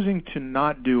either choosing to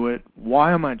not do it.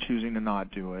 Why am I choosing to not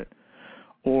do it?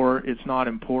 Or it's not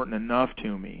important enough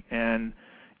to me. And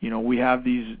we have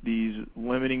these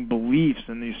limiting beliefs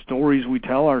and these stories we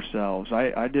tell ourselves.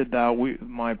 I did that.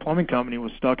 My plumbing company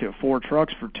was stuck at 4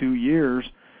 trucks for 2 years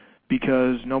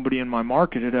because nobody in my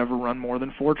market had ever run more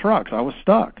than 4 trucks. I was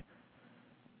stuck.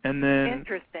 And then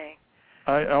interesting.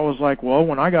 I was like, well,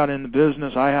 when I got in the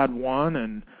business, I had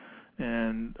 1,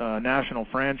 and National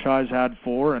Franchise had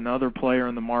 4, another player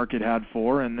in the market had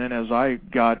 4, and then as I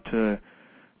got to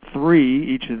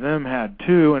 3, each of them had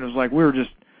 2, and it was like we were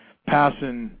just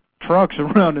passing trucks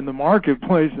around in the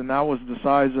marketplace, and that was the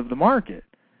size of the market.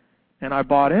 And I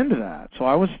bought into that, so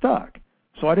I was stuck.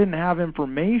 So I didn't have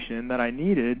information that I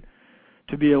needed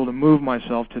to be able to move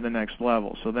myself to the next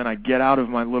level. So then I get out of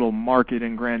my little market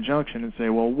in Grand Junction and say,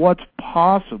 well, what's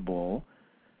possible?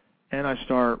 And I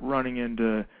start running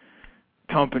into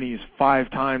companies 5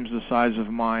 times the size of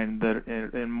mine that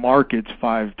in markets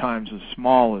 5 times as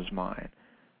small as mine.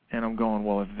 And I'm going,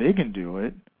 well, if they can do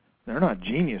it, they're not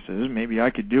geniuses. Maybe I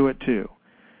could do it too.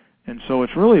 And so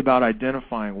it's really about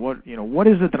identifying what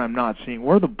is it that I'm not seeing?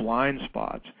 Where are the blind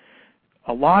spots?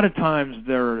 A lot of times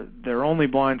they're only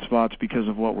blind spots because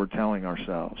of what we're telling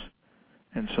ourselves.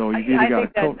 And so you either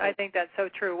got to I think that's so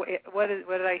true. What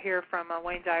did I hear from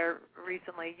Wayne Dyer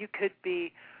recently? You could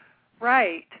be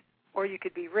right or you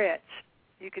could be rich.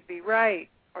 You could be right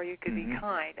or you could be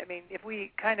kind. I mean, if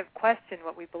we kind of question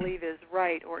what we believe is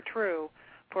right or true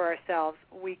for ourselves,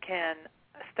 we can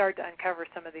start to uncover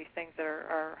some of these things that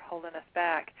are holding us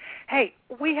back. Hey,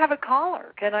 we have a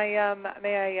caller. Can I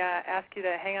may I ask you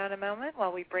to hang on a moment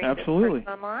while we bring this person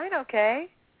online? Okay.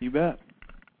 You bet.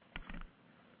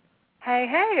 Hey,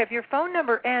 if your phone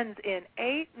number ends in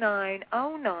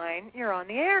 8909, you're on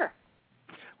the air.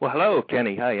 Well, hello,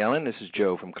 Kenny. Hi, Ellen. This is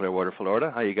Joe from Clearwater,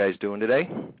 Florida. How you guys doing today?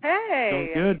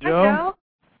 Hey. Doing good, Joe. Hi, Joe.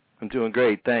 I'm doing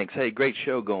great, thanks. Hey, great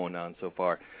show going on so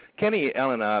far. Kenny,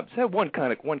 Ellen, I have one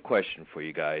question for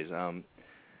you guys.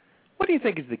 What do you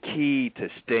think is the key to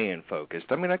staying focused?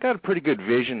 I mean, I got a pretty good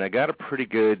vision. I got a pretty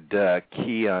good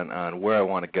key on where I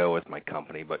want to go with my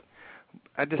company, but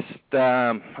I just,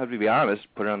 I have to be honest,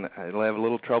 I'll have a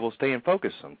little trouble staying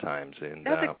focused sometimes. And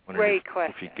that's a great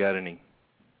question. If you got any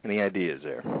ideas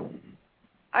there.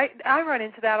 I run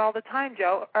into that all the time,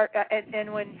 Joe.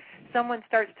 And when someone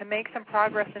starts to make some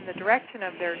progress in the direction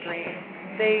of their dream,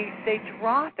 they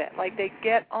drop it. Like they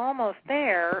get almost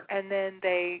there, and then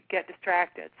they get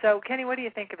distracted. So, Kenny, what do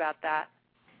you think about that?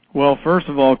 Well, first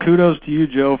of all, kudos to you,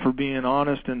 Joe, for being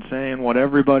honest and saying what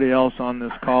everybody else on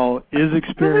this call is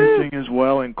experiencing as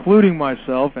well, including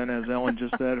myself, and as Ellen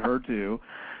just said, her too.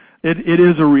 It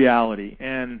is a reality.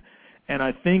 And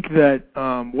I think that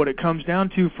what it comes down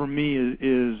to for me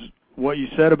is what you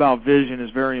said about vision is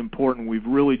very important. We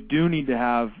really do need to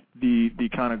have the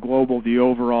kind of global, the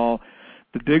overall,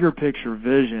 the bigger picture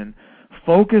vision.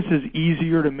 Focus is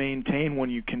easier to maintain when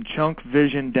you can chunk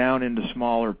vision down into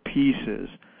smaller pieces.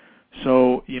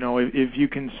 So, if you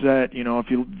can set,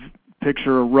 if you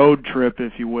picture a road trip,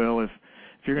 if you will, if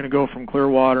you're going to go from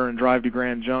Clearwater and drive to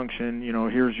Grand Junction,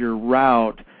 here's your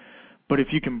route. But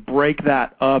if you can break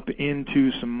that up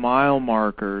into some mile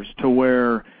markers to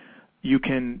where you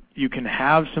can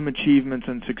have some achievements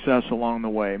and success along the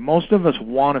way. Most of us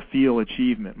want to feel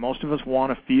achievement. Most of us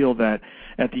want to feel that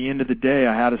at the end of the day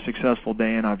I had a successful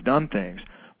day and I've done things.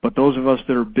 But those of us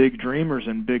that are big dreamers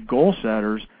and big goal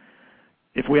setters,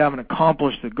 if we haven't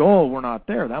accomplished the goal, we're not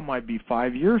there. That might be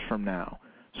 5 years from now.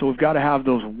 So we've got to have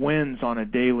those wins on a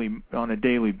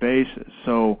daily basis.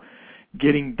 So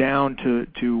getting down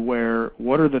to where,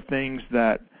 what are the things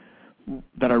that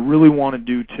I really want to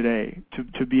do today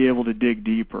to be able to dig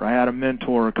deeper. I had a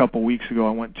mentor a couple weeks ago.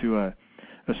 I went to a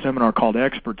seminar called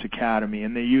Experts Academy,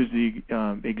 and they used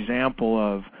the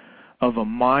example of a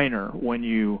miner. When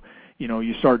you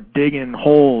start digging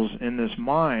holes in this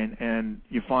mine and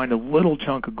you find a little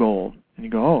chunk of gold, and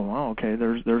you go, oh, wow, okay,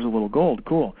 there's a little gold,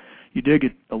 cool. You dig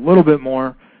it a little bit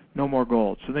more, no more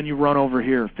gold. So then you run over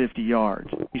here 50 yards.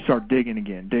 You start digging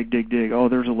again, dig. Oh,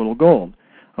 there's a little gold.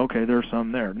 Okay, there's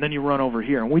some there. And then you run over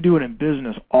here. And we do it in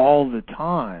business all the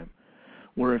time,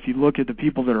 where if you look at the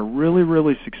people that are really,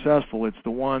 really successful, it's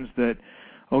the ones that,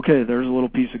 okay, there's a little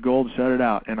piece of gold, set it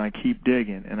out, and I keep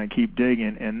digging,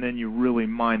 and then you really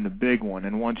mine the big one.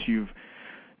 And once you've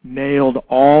nailed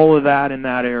all of that in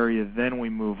that area, then we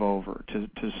move over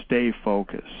to stay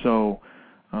focused. So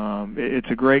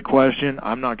it's a great question.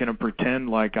 I'm not going to pretend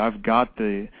like I've got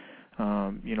the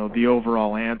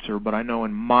overall answer, but I know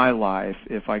in my life,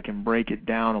 if I can break it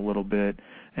down a little bit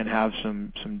and have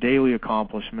some daily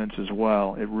accomplishments as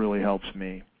well, it really helps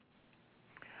me.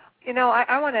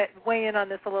 I want to weigh in on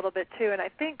this a little bit too, and I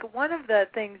think one of the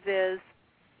things is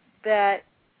that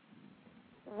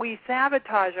we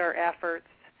sabotage our efforts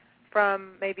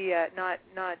from maybe not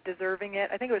deserving it.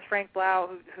 I think it was Frank Blau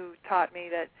who taught me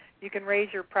that you can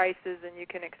raise your prices and you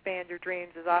can expand your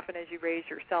dreams as often as you raise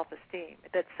your self-esteem.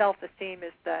 That self-esteem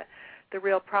is the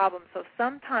real problem. So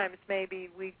sometimes maybe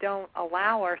we don't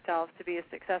allow ourselves to be as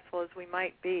successful as we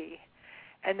might be,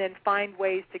 and then find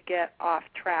ways to get off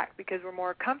track because we're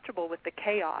more comfortable with the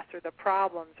chaos or the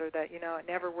problems or the, it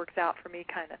never works out for me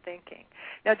kind of thinking.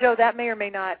 Now, Joe, that may or may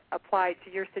not apply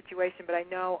to your situation, but I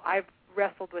know I've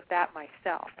wrestled with that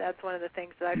myself. That's one of the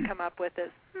things that I've come up with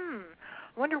is,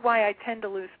 I wonder why I tend to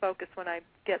lose focus when I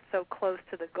get so close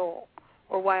to the goal,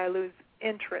 or why I lose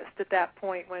interest at that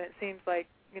point when it seems like,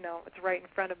 it's right in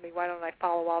front of me. Why don't I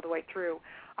follow all the way through?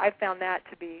 I've found that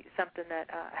to be something that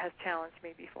has challenged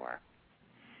me before.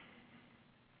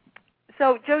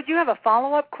 So, Joe, do you have a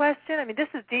follow-up question? I mean, this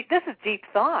is deep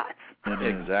thoughts.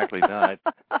 Exactly not.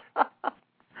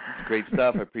 It's great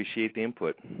stuff. I appreciate the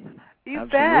input. You Absolutely.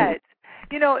 bet.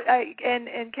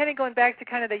 And Kenny, going back to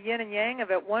kind of the yin and yang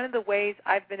of it, one of the ways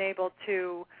I've been able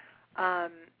to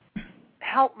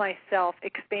help myself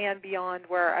expand beyond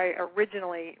where I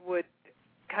originally would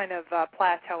kind of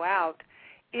plateau out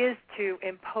is to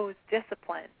impose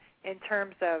discipline in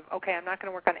terms of, okay, I'm not going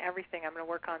to work on everything. I'm going to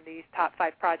work on these top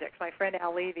 5 projects. My friend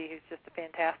Al Levy, who's just a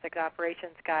fantastic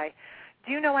operations guy.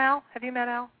 Do you know Al? Have you met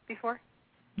Al before?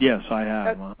 Yes, I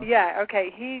have. Yeah,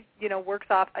 okay. He, works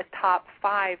off a top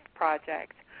 5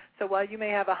 project. So while you may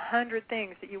have 100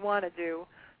 things that you want to do,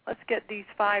 let's get these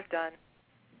 5 done.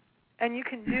 And you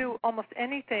can do almost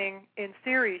anything in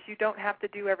series. You don't have to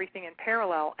do everything in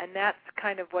parallel. And that's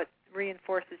kind of what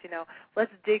reinforces,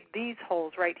 let's dig these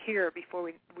holes right here before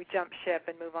we jump ship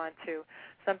and move on to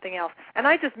something else. And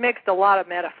I just mixed a lot of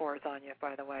metaphors on you,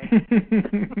 by the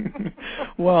way.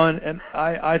 Well, and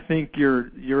I think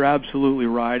you're absolutely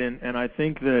right. And I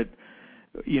think that,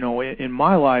 in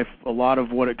my life, a lot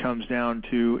of what it comes down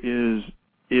to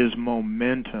is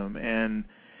momentum and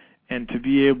to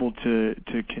be able to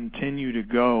continue to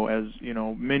go. As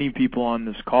many people on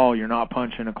this call, you're not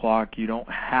punching a clock. You don't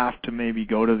have to maybe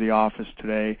go to the office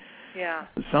today. Yeah.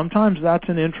 Sometimes that's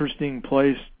an interesting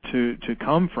place to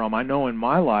come from. I know in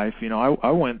my life,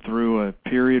 I went through a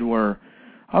period where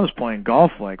I was playing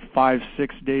golf like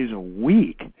 5-6 days a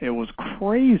week. It was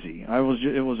crazy.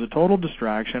 It was a total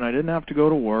distraction. I didn't have to go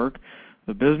to work.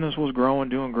 The business was growing,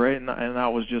 doing great, and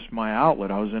that was just my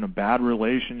outlet. I was in a bad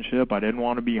relationship. I didn't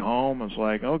want to be home. I was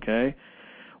like, okay.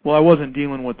 Well, I wasn't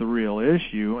dealing with the real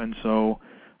issue, and so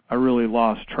I really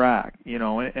lost track. And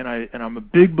I'm a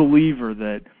big believer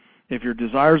that if your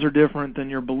desires are different than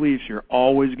your beliefs, you're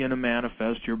always going to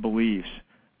manifest your beliefs.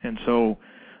 And so,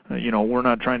 we're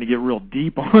not trying to get real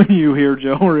deep on you here,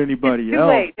 Joe, or anybody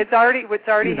else. It's too late. It's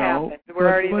already happened. We're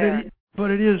already there.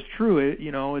 But it is true.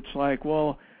 It's like,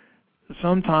 well,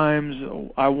 sometimes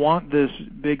I want this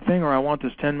big thing, or I want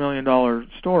this $10 million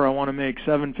store. I want to make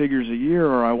 7 figures a year,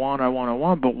 or I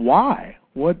want. But why?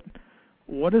 What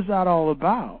is that all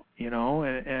about?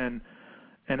 And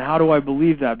how do I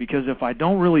believe that? Because if I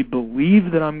don't really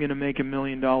believe that I'm going to make $1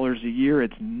 million a year,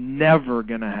 it's never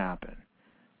going to happen.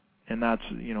 And that's,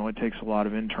 it takes a lot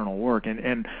of internal work.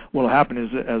 And what will happen is,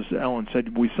 as Ellen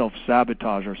said, we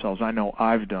self-sabotage ourselves. I know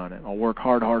I've done it. I'll work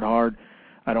hard.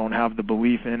 I don't have the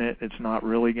belief in it. It's not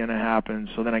really going to happen.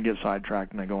 So then I get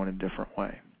sidetracked and I go in a different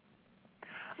way.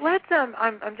 Let's.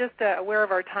 I'm just aware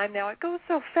of our time now. It goes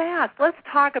so fast. Let's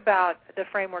talk about the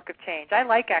framework of change. I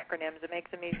like acronyms. It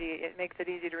makes them easy. It makes it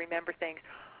easy to remember things.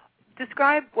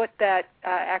 Describe what that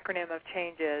acronym of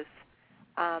change is,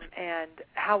 and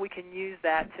how we can use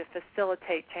that to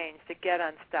facilitate change, to get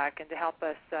unstuck, and to help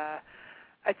us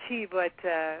achieve what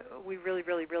we really,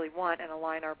 really, really want, and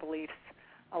align our beliefs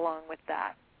along with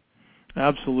that.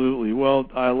 Absolutely. Well,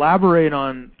 I elaborate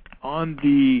on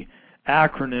the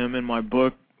acronym in my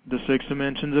book, The 6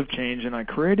 Dimensions of Change, and I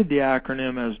created the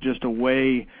acronym as just a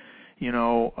way,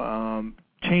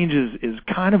 change is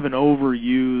kind of an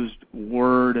overused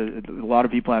word. A lot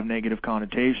of people have negative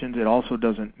connotations. It also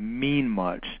doesn't mean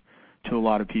much to a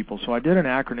lot of people. So I did an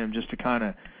acronym just to kind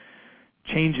of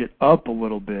change it up a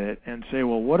little bit and say,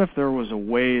 well, what if there was a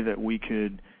way that we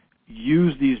could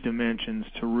use these dimensions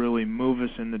to really move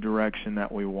us in the direction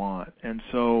that we want? And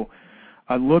so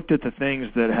I looked at the things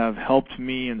that have helped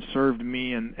me and served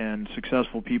me and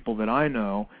successful people that I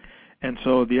know. And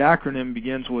so the acronym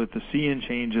begins with the C in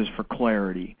change is for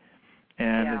clarity.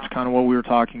 And it's kind of what we were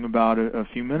talking about a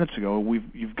few minutes ago.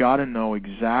 You've got to know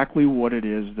exactly what it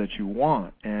is that you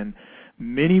want. And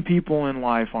many people in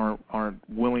life aren't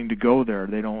willing to go there.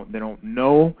 They don't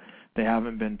know. They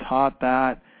haven't been taught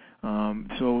that.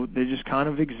 So they just kind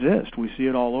of exist. We see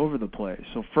it all over the place.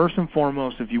 So first and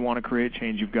foremost, if you want to create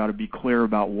change, you've got to be clear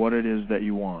about what it is that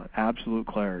you want. Absolute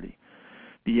clarity.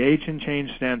 The H in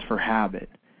change stands for habit.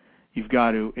 You've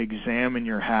got to examine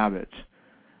your habits.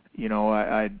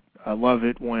 I love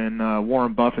it when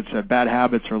Warren Buffett said bad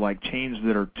habits are like chains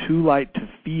that are too light to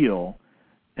feel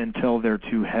until they're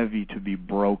too heavy to be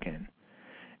broken.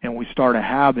 And we start a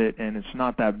habit and it's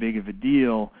not that big of a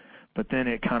deal, but then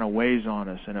it kind of weighs on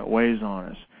us, and it weighs on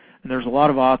us. And there's a lot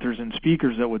of authors and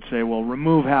speakers that would say, well,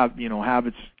 remove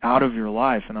habits out of your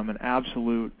life, and I'm an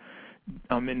absolute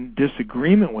in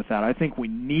disagreement with that. I think we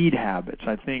need habits.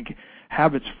 I think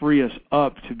habits free us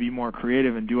up to be more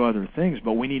creative and do other things,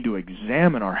 but we need to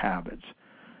examine our habits.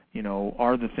 You know,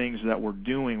 are the things that we're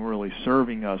doing really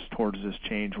serving us towards this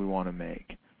change we want to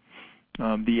make?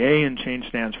 The A in change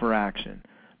stands for action.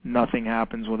 Nothing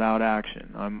happens without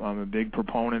action. I'm a big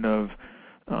proponent of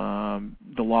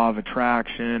the law of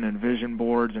attraction and vision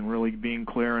boards and really being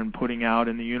clear and putting out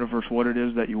in the universe what it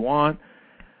is that you want.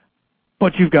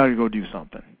 But you've got to go do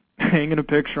something. Hanging a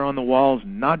picture on the wall is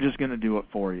not just going to do it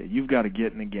for you. You've got to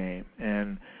get in the game.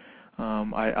 And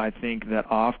I think that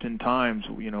oftentimes,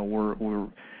 you know,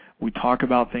 we talk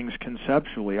about things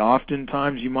conceptually.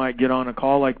 Oftentimes you might get on a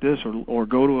call like this or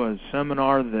go to a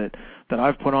seminar that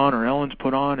I've put on or Ellen's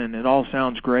put on, and it all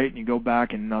sounds great, and you go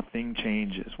back and nothing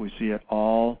changes. We see it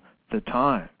all the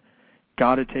time.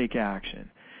 Got to take action.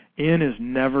 N is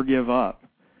never give up.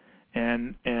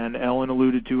 And Ellen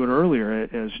alluded to it earlier,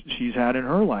 as she's had in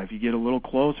her life. You get a little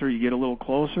closer,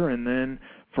 and then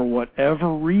for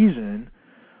whatever reason,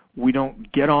 we don't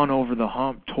get on over the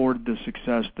hump toward the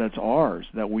success that's ours,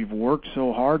 that we've worked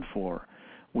so hard for.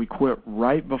 We quit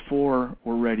right before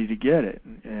we're ready to get it.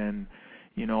 And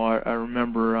you know, I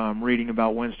remember reading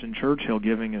about Winston Churchill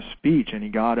giving a speech, and he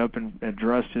got up and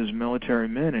addressed his military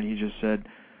men, and he just said,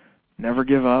 never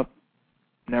give up,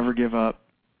 never give up,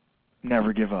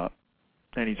 never give up.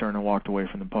 And he turned and walked away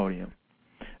from the podium.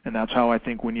 And that's how I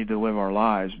think we need to live our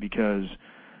lives, because,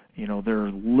 you know, there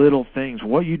are little things.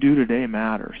 What you do today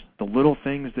matters. The little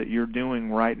things that you're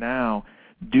doing right now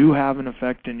do have an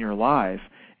effect in your life,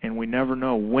 and we never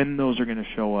know when those are going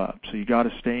to show up. So you got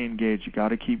to stay engaged. You got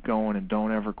to keep going, and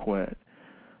don't ever quit.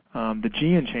 The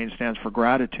G in Change stands for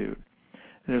gratitude.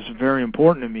 It's very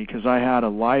important to me because I had a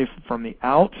life from the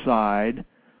outside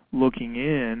looking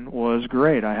in was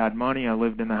great. I had money. I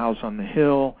lived in the house on the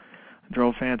hill,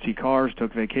 drove fancy cars,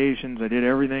 took vacations. I did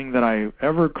everything that I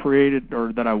ever created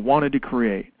or that I wanted to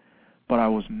create, but I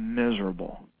was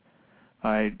miserable.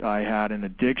 I had an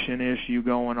addiction issue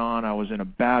going on. I was in a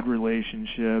bad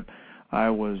relationship.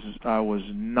 I was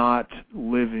not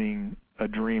living a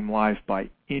dream life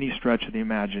by any stretch of the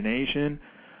imagination,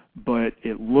 but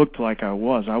it looked like I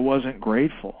was. I wasn't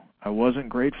grateful. I wasn't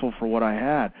grateful for what I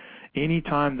had. Any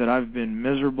time that I've been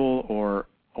miserable or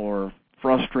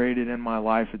frustrated in my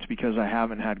life, it's because I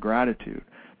haven't had gratitude.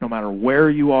 No matter where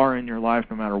you are in your life,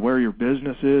 no matter where your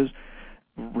business is,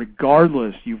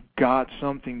 regardless, you've got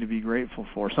something to be grateful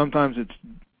for. Sometimes it's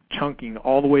chunking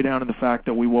all the way down to the fact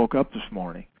that we woke up this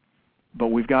morning. But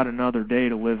we've got another day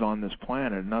to live on this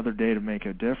planet, another day to make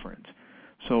a difference.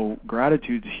 So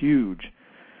gratitude's huge.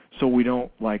 So we don't,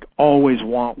 like, always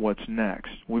want what's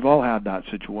next. We've all had that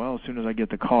situation. Well, as soon as I get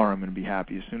the car, I'm going to be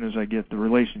happy. As soon as I get the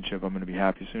relationship, I'm going to be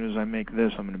happy. As soon as I make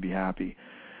this, I'm going to be happy.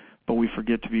 But we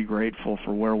forget to be grateful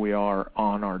for where we are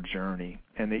on our journey.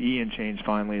 And the E in Change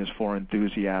finally is for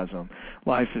enthusiasm.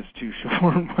 Life is too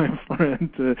short, my friend,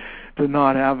 to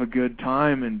not have a good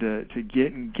time and to get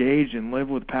engaged and live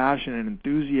with passion and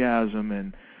enthusiasm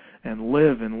and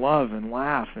live and love and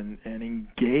laugh and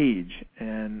engage.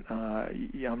 And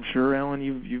I'm sure, Ellen,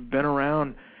 you've been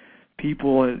around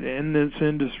people in this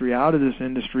industry, out of this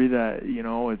industry, that, you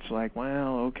know, it's like,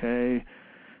 well, okay,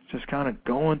 just kind of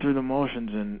going through the motions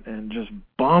and just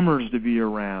bummers to be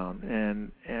around.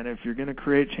 And if you're going to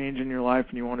create change in your life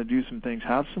and you want to do some things,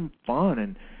 have some fun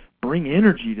and bring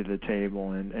energy to the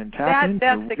table and tap into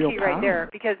that's the real key power. right there,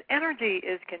 because energy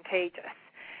is contagious.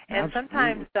 And Absolutely.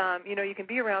 sometimes, you know, you can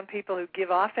be around people who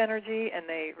give off energy and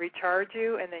they recharge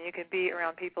you, and then you can be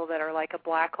around people that are like a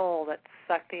black hole that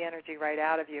suck the energy right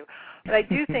out of you. But I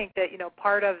do think that, you know,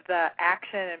 part of the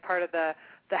action and part of the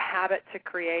habit to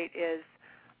create is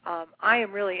I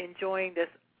am really enjoying this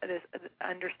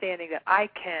understanding that I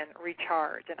can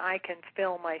recharge and I can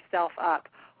fill myself up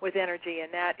with energy,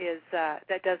 and that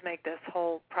does make this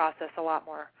whole process a lot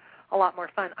more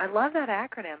fun. I love that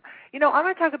acronym. You know, I'm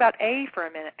going to talk about A for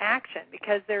a minute, action,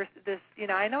 because there's this, you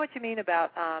know, I know what you mean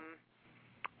about,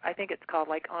 I think it's called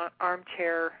like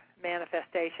armchair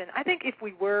manifestation. I think if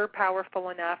we were powerful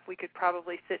enough, we could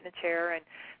probably sit in a chair and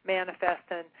manifest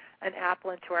an apple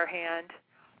into our hand.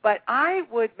 But I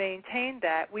would maintain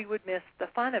that we would miss the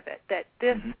fun of it, that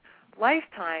this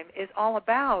lifetime is all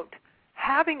about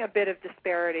having a bit of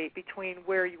disparity between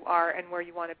where you are and where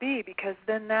you want to be, because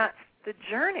then that's the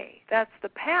journey. That's the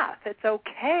path. It's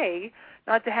okay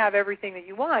not to have everything that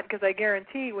you want, because I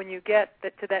guarantee when you get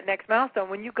to that next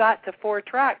milestone, when you got to 4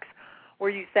 trucks,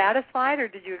 were you satisfied or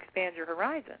did you expand your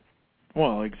horizons?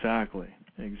 Well, exactly.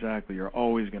 You're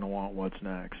always going to want what's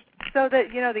next. So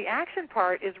that, you know, the action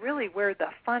part is really where the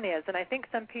fun is, and I think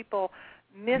some people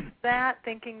miss that,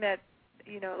 thinking that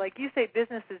like you say,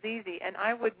 business is easy, and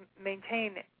I would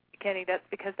maintain, Kenny, that's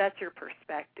because that's your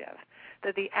perspective,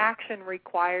 that the action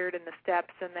required and the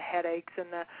steps and the headaches and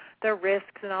the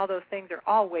risks and all those things are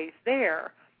always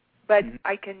there. But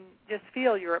I can just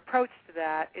feel your approach to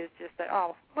that is just that,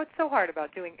 what's so hard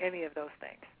about doing any of those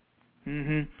things?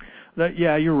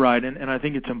 Yeah, you're right, and I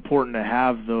think it's important to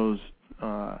have those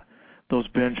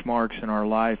benchmarks in our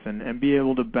life and be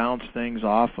able to bounce things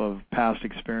off of past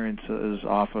experiences,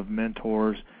 off of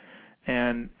mentors.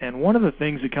 And one of the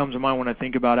things that comes to mind when I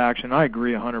think about action, I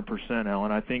agree 100%,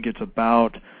 Ellen. I think it's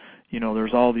about,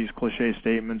 there's all these cliche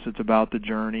statements. It's about the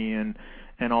journey and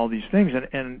all these things.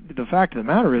 And the fact of the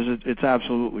matter is it's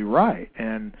absolutely right.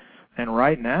 And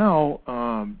right now,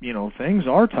 things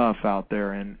are tough out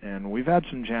there, and we've had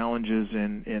some challenges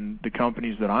in the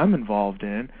companies that I'm involved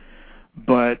in,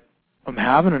 but I'm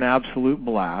having an absolute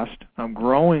blast. I'm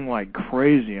growing like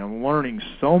crazy. I'm learning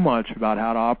so much about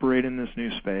how to operate in this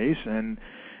new space, and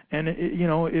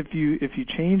if you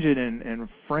change it and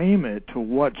frame it to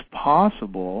what's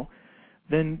possible,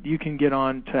 then you can get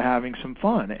on to having some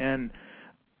fun. And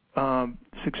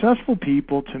successful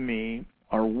people, to me,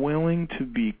 are willing to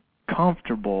be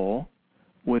comfortable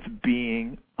with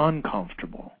being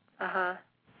uncomfortable.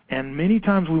 And many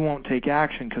times we won't take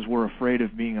action because we're afraid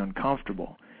of being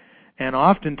uncomfortable. And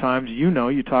oftentimes,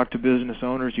 you talk to business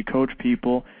owners, you coach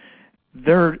people,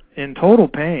 they're in total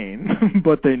pain,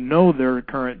 but they know their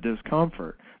current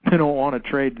discomfort. They don't want to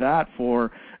trade that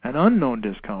for an unknown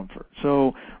discomfort.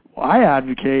 So I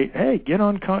advocate, hey, get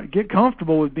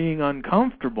comfortable with being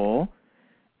uncomfortable,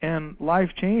 and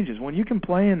life changes. When you can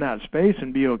play in that space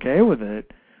and be okay with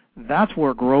it, that's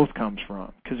where growth comes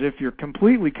from. Because if you're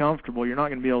completely comfortable, you're not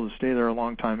going to be able to stay there a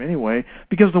long time anyway,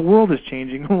 because the world is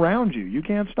changing around you. You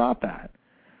can't stop that.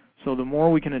 So the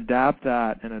more we can adapt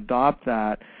that and adopt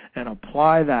that and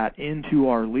apply that into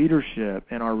our leadership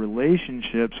and our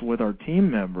relationships with our team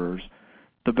members,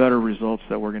 the better results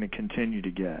that we're going to continue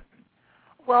to get.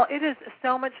 Well, it is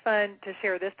so much fun to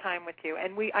share this time with you,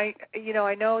 and I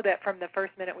know that from the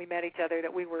first minute we met each other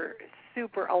that we were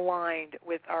super aligned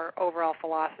with our overall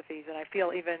philosophies, and I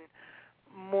feel even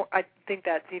more. I think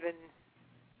that's even.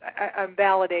 I'm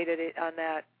validated on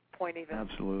that point even.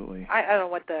 Absolutely. I don't know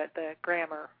what the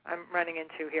grammar I'm running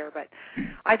into here, but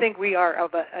I think we are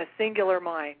of a singular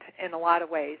mind in a lot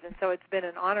of ways, and so it's been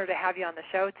an honor to have you on the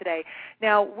show today.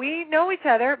 Now, we know each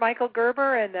other. Michael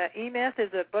Gerber and the E-Myth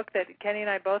is a book that Kenny and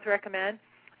I both recommend,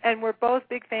 and we're both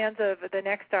big fans of the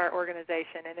Nexstar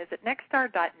organization. And is it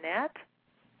nexstar.net?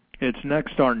 It's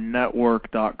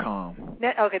nexstarnetwork.com.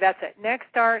 Okay, that's it,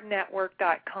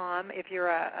 nexstarnetwork.com. If you're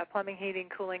a plumbing, heating,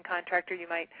 cooling contractor, you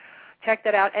might check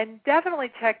that out. And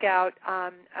definitely check out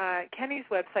Kenny's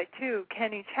website, too,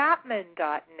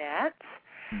 kennychapman.net,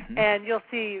 and you'll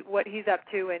see what he's up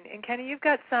to. And Kenny, you've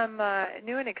got some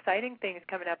new and exciting things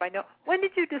coming up. I know. When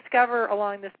did you discover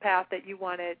along this path that you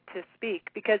wanted to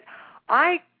speak? Because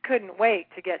I couldn't wait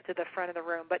to get to the front of the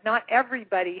room, but not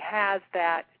everybody has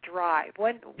that drive.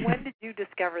 When did you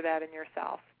discover that in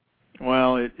yourself?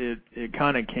 Well, it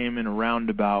kind of came in a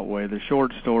roundabout way. The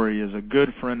short story is a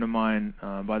good friend of mine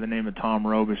by the name of Tom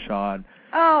Robichaud.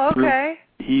 Oh, okay.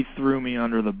 He threw me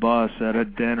under the bus at a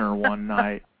dinner one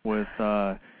night with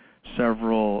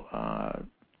several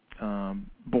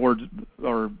boards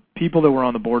or people that were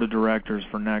on the board of directors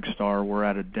for Nexstar were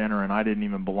at a dinner, and I didn't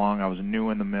even belong. I was new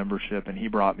in the membership, and he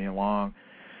brought me along.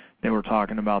 They were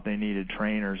talking about they needed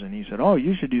trainers, and he said, "Oh,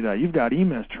 you should do that. You've got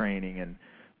E-Myth training." And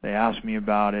they asked me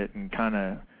about it, and kind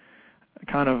of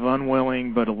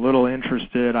unwilling but a little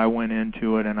interested, I went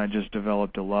into it, and I just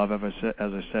developed a love. As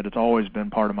I said, it's always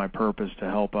been part of my purpose to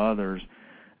help others,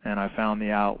 and I found the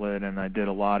outlet, and I did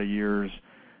a lot of years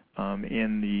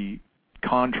in the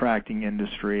contracting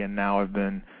industry, and now I've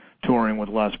been touring with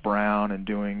Les Brown and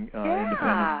doing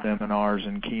independent seminars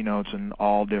and keynotes in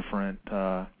all different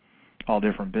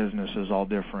businesses, all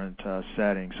different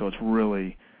settings. So it's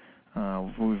really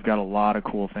we've got a lot of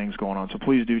cool things going on. So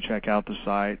please do check out the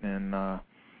site, and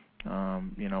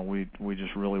we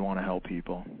just really want to help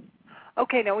people.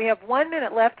 Okay, now we have 1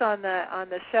 minute left on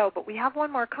the show, but we have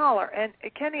one more caller. And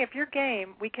Kenny, if you're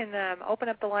game, we can open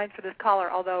up the line for this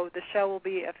caller, although the show will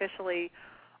be officially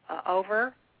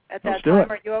over at that time.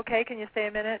 Are you okay? Can you stay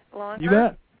a minute longer? You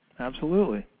bet.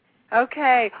 Absolutely.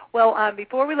 Okay. Well,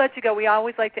 before we let you go, we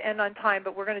always like to end on time,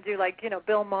 but we're going to do like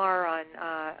Bill Maher on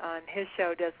his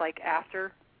show does like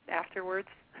afterwards.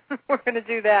 We're going to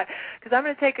do that because I'm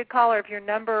going to take a caller. If your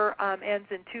number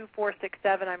ends in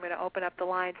 2467, I'm going to open up the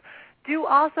lines. Do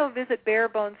also visit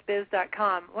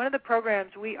barebonesbiz.com. One of the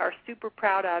programs we are super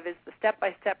proud of is the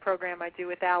step-by-step program I do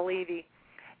with Al Levy,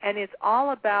 and it's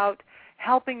all about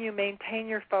helping you maintain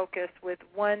your focus with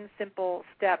one simple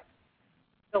step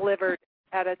delivered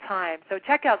at a time. So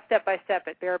check out Step by Step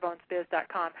at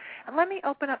barebonesbiz.com. And let me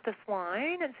open up this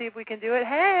line and see if we can do it.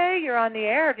 Hey, you're on the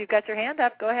air. If you've got your hand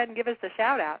up, go ahead and give us a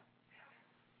shout-out.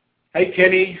 Hey,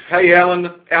 Kenny. Hey,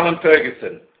 Alan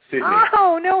Ferguson, Sydney.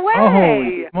 Oh, no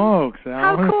way. Oh, smokes, Alan.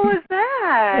 How cool is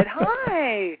that?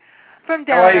 Hi. From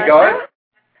down How are you guys? under.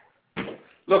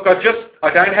 Look, I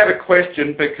don't have a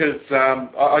question because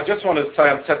I just want to say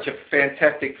I'm such a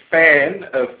fantastic fan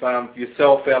of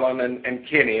yourself, Ellen, and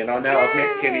Kenny, and I know I've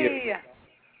met Kenny.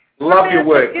 Love your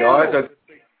work, guys.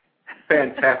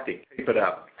 Fantastic. Keep it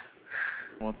up.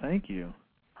 Well, thank you.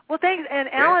 Well, thanks. And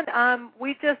Alan,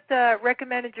 we just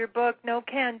recommended your book, No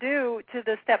Can Do, to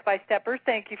the Step-by-Steppers.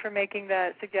 Thank you for making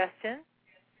the suggestion.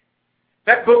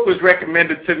 That book was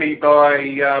recommended to me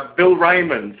by Bill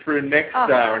Raymond through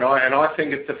Nexstar, and I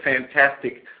think it's a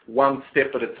fantastic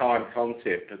one-step-at-a-time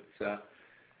concept. It's, I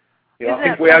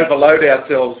think we overload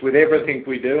ourselves with everything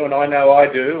we do, and I know I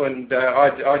do, and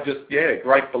I just,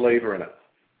 great believer in it.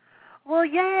 Well,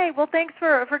 yay. Well, thanks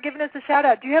for giving us a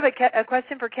shout-out. Do you have a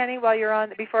question for Kenny while you're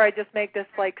on, before I just make this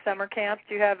like summer camp?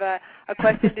 Do you have a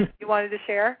question that you wanted to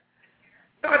share?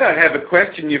 I don't have a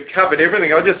question. You've covered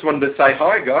everything. I just wanted to say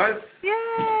hi, guys.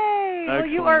 Yay! Excellent. Well,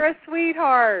 you are a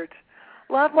sweetheart.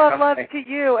 Love to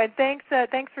you, and thanks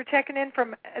for checking in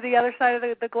from the other side of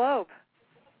the globe.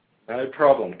 No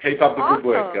problem. Keep up the good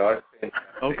work, guys.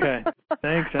 Okay.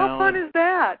 Thanks, Alan. How fun is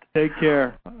that? Take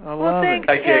care. I love thanks, it.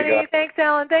 Take care, Kenny. guys. Thanks,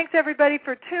 Alan. Thanks, everybody,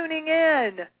 for tuning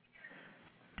in.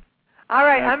 All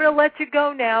right, I'm going to let you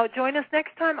go now. Join us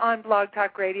next time on Blog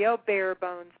Talk Radio, Bare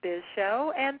Bones Biz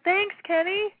Show. And thanks,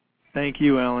 Kenny. Thank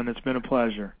you, Ellen. It's been a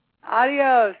pleasure.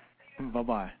 Adios.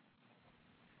 Bye-bye.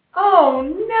 Oh,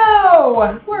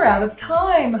 no! We're out of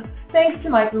time. Thanks to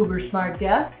my uber smart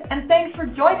guest, and thanks for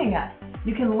joining us.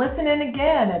 You can listen in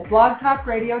again at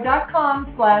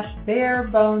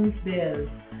blogtalkradio.com/barebonesbiz.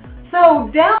 So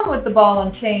down with the ball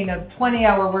and chain of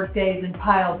 20-hour workdays and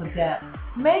piles of debt.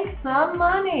 Make some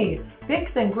money.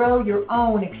 Fix and grow your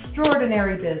own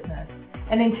extraordinary business.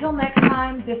 And until next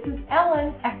time, this is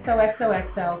Ellen,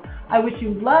 XOXOXO. I wish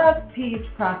you love, peace,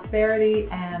 prosperity,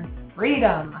 and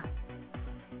freedom.